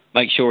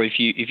 make sure if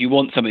you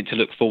want something to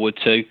look forward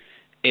to,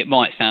 it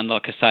might sound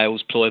like a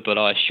sales ploy, but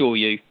I assure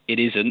you it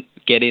isn't.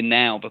 Get in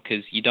now,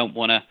 because you don't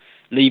want to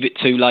leave it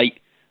too late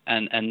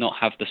and not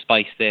have the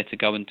space there to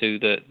go and do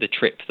the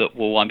trip that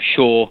will, I'm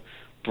sure,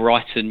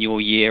 brighten your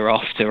year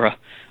after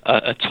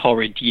a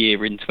torrid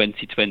year in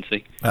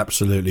 2020.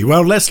 Absolutely.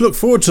 Well, let's look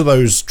forward to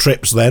those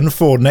trips then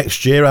for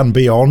next year and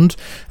beyond.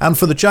 And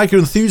for the Jaguar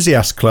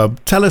Enthusiast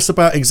Club, tell us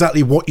about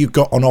exactly what you've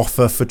got on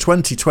offer for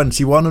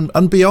 2021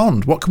 and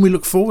beyond. What can we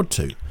look forward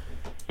to?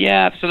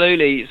 Yeah,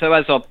 absolutely. So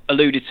as I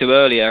alluded to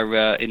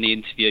earlier in the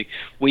interview,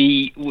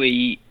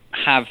 we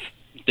have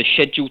the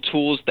scheduled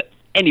tours that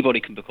anybody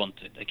can book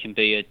onto. They can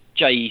be a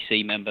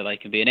JEC member, they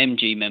can be an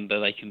MG member,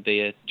 they can be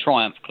a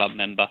Triumph Club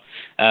member.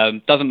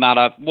 Doesn't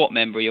matter what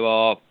member you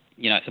are,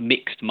 it's a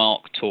mixed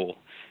mark tour.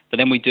 But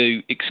then we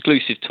do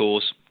exclusive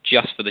tours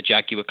just for the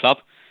Jaguar Club.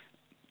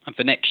 And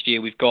for next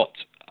year, we've got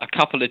a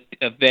couple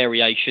of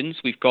variations.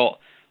 We've got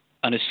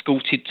an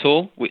escorted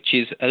tour, which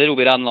is a little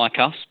bit unlike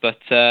us,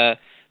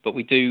 but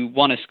we do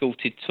one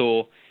escorted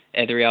tour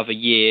every other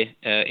year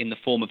in the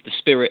form of the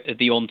Spirit of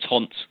the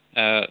Entente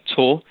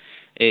tour.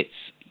 It's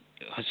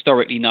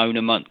historically known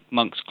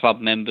amongst club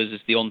members as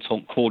the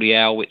Entente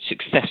Cordiale, which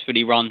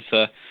successfully run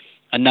for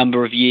a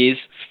number of years.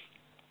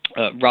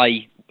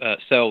 Ray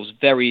Searle's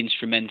very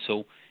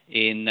instrumental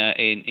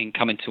in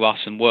coming to us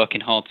and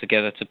working hard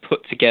together to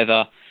put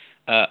together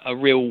a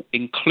real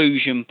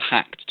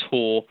inclusion-packed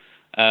tour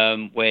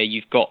where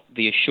you've got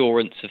the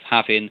assurance of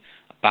having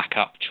a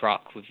backup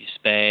truck with your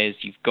spares.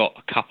 You've got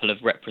a couple of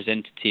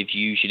representatives,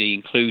 usually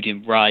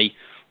including Ray,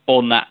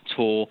 on that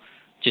tour,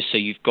 just so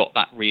you've got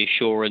that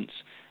reassurance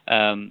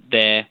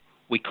there.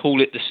 We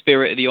call it the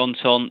Spirit of the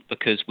Entente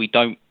because we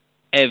don't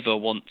ever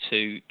want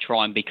to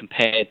try and be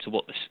compared to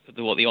what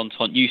the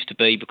Entente used to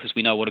be, because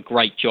we know what a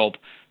great job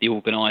the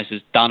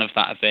organisers done of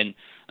that event,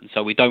 and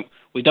so we don't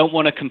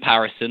want a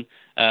comparison,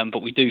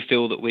 but we do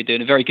feel that we're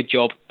doing a very good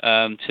job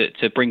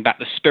to bring back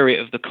the spirit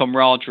of the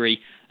camaraderie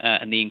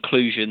and the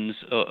inclusions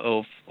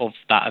of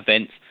that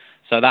event.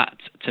 So that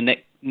to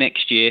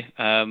next year,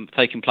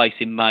 taking place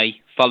in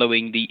May,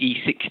 following the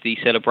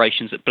E60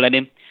 celebrations at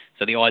Blenheim.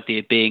 So the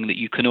idea being that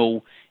you can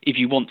all, if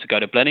you want to go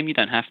to Blenheim, you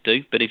don't have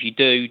to, but if you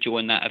do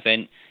join that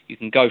event, you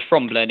can go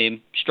from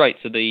Blenheim straight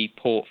to the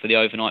port for the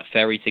overnight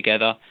ferry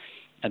together,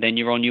 and then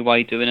you're on your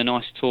way doing a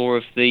nice tour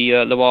of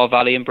the Loire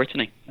Valley in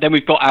Brittany. Then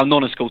we've got our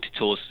non-escorted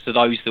tours, so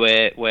those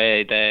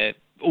where they're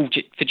all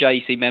for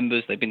JEC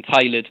members. They've been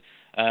tailored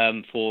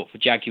for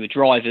Jaguar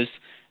drivers,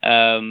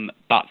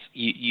 but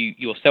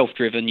you're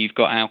self-driven. You've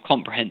got our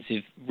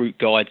comprehensive route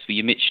guides for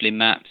your Michelin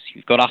maps.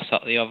 You've got us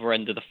at the other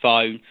end of the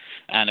phone,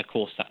 and of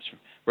course that's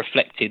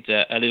reflected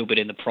a little bit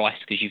in the price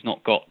because you've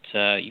not got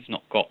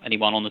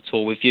anyone on the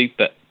tour with you,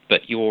 but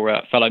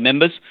your fellow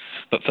members.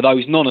 But for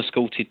those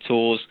non-escorted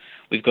tours,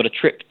 we've got a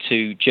trip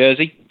to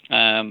Jersey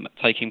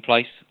taking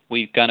place.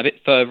 We've gone a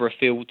bit further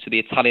afield to the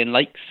Italian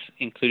lakes,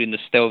 including the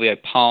Stelvio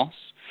Pass,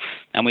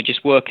 and we're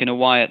just working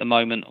away at the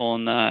moment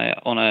on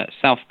a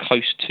South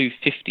Coast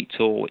 250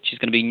 tour, which is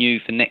going to be new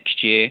for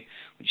next year,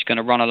 which is going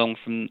to run along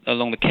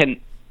the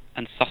Kent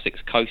and Sussex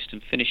coast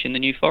and finish in the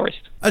New Forest.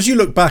 As you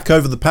look back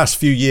over the past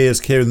few years,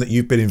 Kieran, that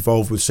you've been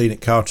involved with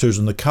Scenic Car Tours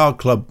and the Car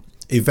Club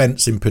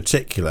events in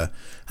particular,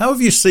 how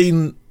have you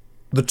seen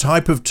the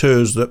type of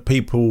tours that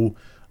people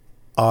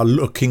are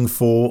looking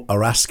for,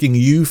 are asking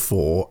you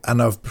for,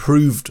 and have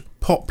proved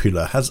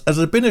popular? Has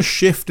there been a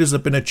shift? Has there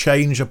been a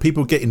change? Are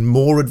people getting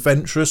more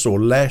adventurous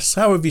or less?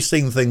 How have you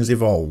seen things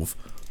evolve?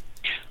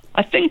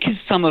 I think as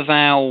some of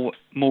our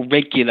more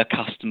regular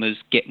customers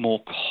get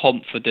more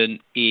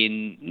confident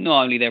in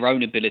not only their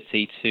own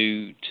ability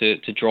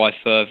to drive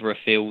further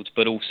afield,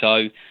 but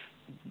also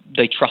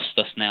they trust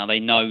us now. They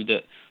know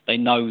that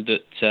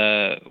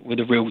we're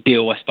the real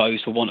deal, I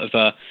suppose, for want of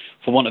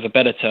a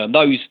better term.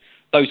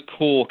 Those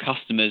core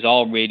customers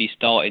are really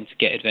starting to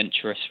get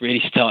adventurous,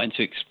 really starting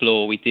to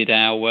explore. We did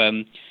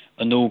our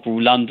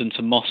inaugural London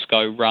to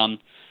Moscow run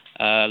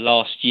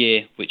last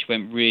year, which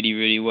went really,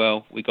 really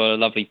well. We got a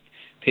lovely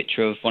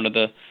picture of one of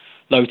the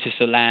Lotus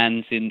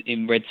Elands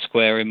in Red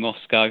Square in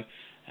Moscow.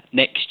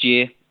 Next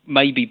year,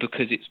 maybe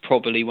because it's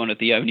probably one of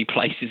the only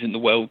places in the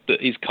world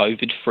that is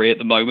COVID-free at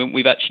the moment,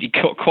 we've actually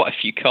got quite a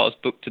few cars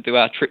booked to do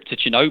our trip to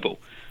Chernobyl.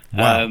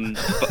 Wow.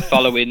 But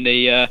following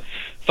the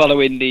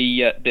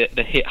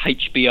hit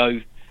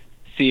HBO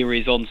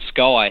series on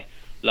Sky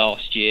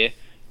last year,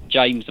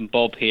 James and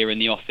Bob here in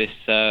the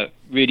office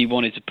really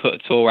wanted to put a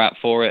tour out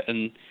for it,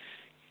 and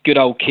good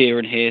old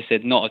Kieran here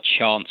said not a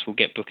chance we'll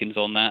get bookings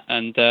on that,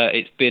 and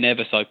it's been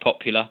ever so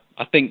popular,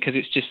 I think, because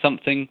it's just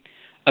something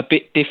a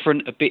bit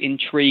different, a bit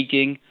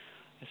intriguing.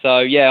 So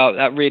yeah,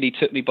 that really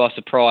took me by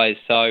surprise.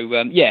 So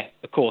yeah,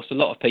 of course, a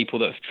lot of people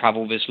that have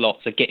travelled this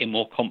lots are getting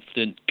more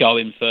confident,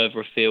 going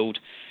further afield,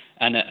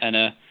 and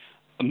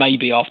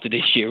maybe after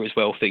this year as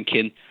well,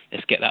 thinking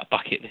let's get that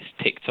bucket list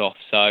ticked off.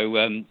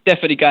 So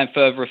definitely going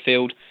further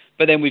afield.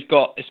 But then we've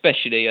got,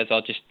 especially as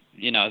I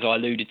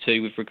alluded to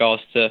with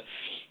regards to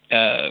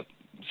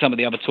some of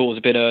the other tours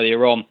a bit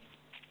earlier on,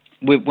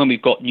 when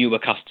we've got newer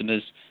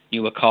customers,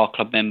 newer car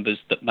club members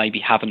that maybe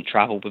haven't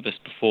travelled with us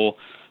before,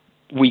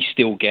 we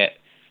still get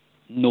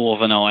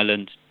Northern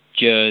Ireland,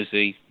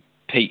 Jersey,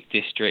 Peak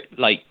District,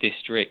 Lake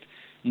District,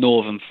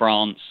 Northern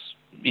France,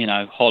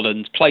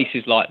 Holland,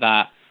 places like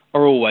that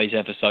are always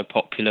ever so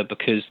popular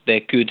because they're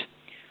good,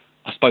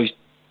 I suppose,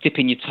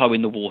 dipping your toe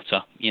in the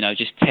water,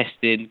 just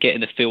testing, getting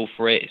the feel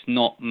for it. It's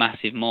not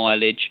massive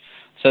mileage.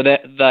 So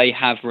they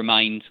have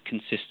remained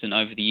consistent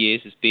over the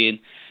years as being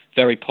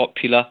very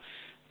popular.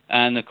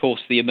 And of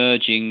course, the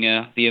emerging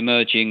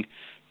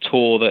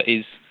tour that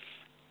is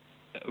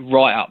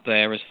right up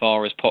there as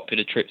far as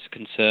popular trips are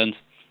concerned,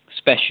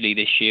 especially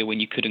this year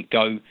when you couldn't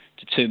go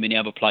to too many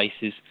other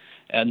places.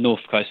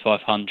 North Coast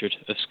 500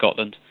 of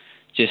Scotland,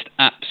 just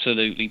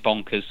absolutely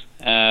bonkers.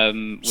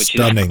 Which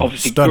stunning, is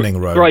obviously stunning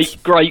roads.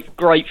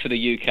 Great for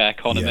the UK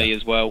economy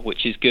as well,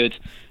 which is good.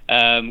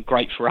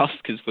 Great for us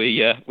because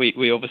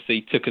we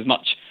obviously took as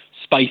much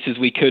space as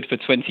we could for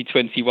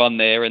 2021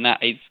 there, and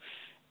that is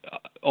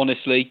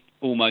honestly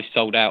almost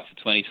sold out for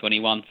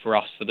 2021 for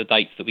us for the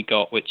dates that we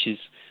got, which is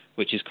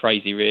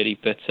crazy really.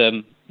 But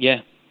got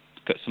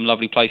some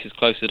lovely places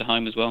closer to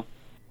home as well.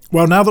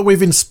 Well, now that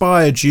we've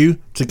inspired you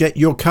to get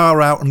your car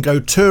out and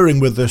go touring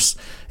with us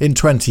in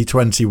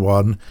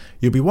 2021,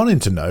 you'll be wanting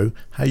to know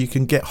how you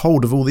can get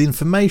hold of all the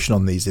information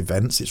on these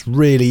events. It's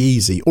really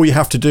easy. All you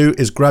have to do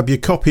is grab your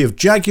copy of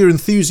Jaguar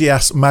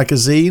Enthusiast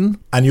magazine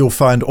and you'll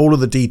find all of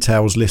the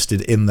details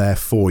listed in there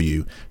for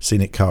you.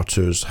 Scenic Car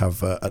Tours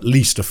have at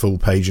least a full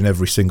page in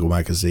every single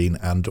magazine,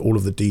 and all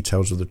of the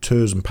details of the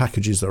tours and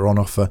packages that are on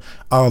offer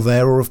are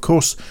there. Or, of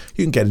course,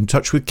 you can get in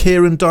touch with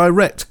Kieran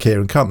direct,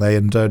 can't they?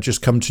 And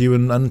just come to you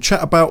and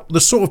chat about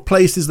the sort of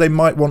places they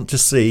might want to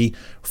see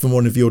from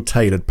one of your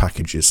tailored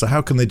packages. So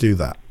how can they do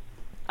that?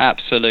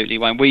 Absolutely,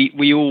 Wayne.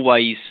 We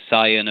always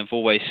say, and have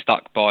always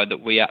stuck by, that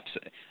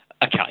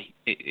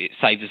it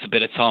saves us a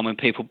bit of time when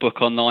people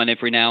book online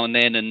every now and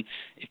then, and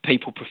if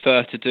people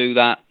prefer to do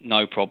that,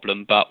 no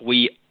problem. But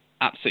we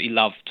absolutely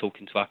love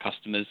talking to our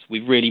customers. We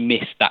really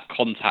missed that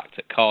contact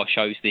at car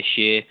shows this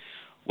year.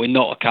 We're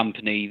not a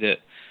company that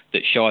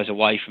shies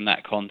away from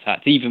that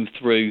contact. Even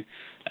through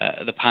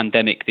the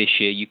pandemic this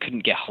year, you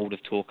couldn't get hold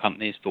of tour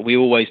companies, but we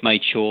always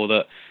made sure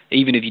that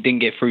even if you didn't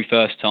get through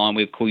first time,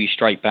 we'd call you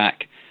straight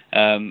back,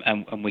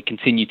 and we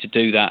continue to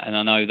do that. And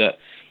I know that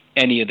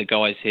any of the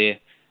guys here,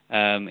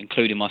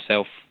 including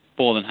myself,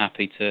 more than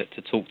happy to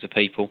talk to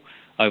people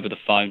over the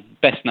phone.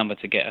 Best number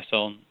to get us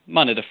on,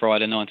 Monday to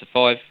Friday 9 to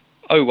 5,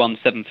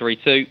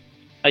 01732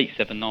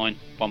 879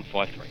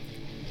 153.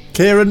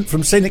 Kieran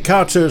from Scenic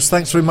Car Tours,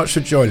 thanks very much for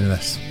joining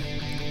us.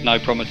 No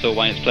problem at all,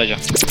 Wayne. It's a pleasure.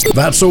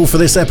 That's all for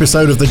this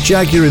episode of the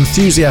Jaguar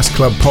Enthusiast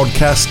Club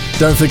podcast.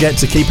 Don't forget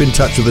to keep in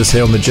touch with us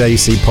here on the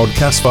JEC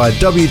Podcast via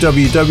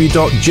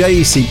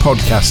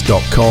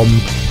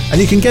www.jecpodcast.com. And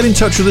you can get in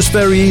touch with us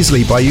very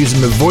easily by using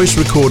the voice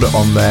recorder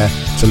on there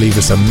to leave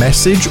us a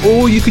message,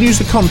 or you can use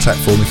the contact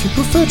form if you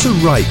prefer to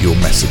write your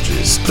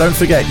messages. Don't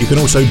forget, you can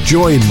also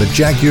join the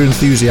Jaguar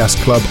Enthusiast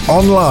Club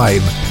online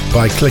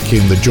by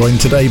clicking the Join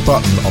Today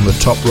button on the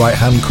top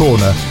right-hand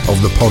corner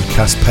of the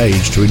podcast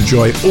page to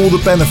enjoy all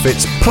the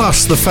benefits,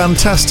 plus the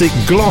fantastic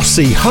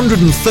glossy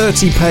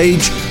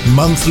 130-page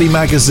monthly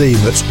magazine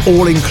that's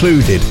all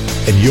included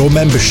in your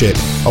membership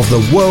of the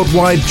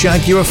worldwide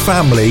Jaguar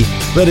family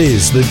that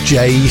is the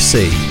JEC.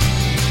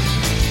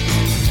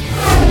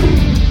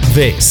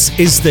 This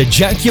is the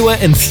Jaguar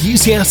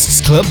Enthusiasts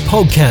Club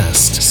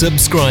podcast.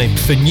 Subscribe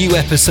for new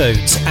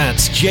episodes at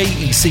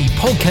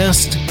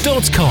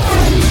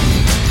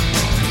jecpodcast.com.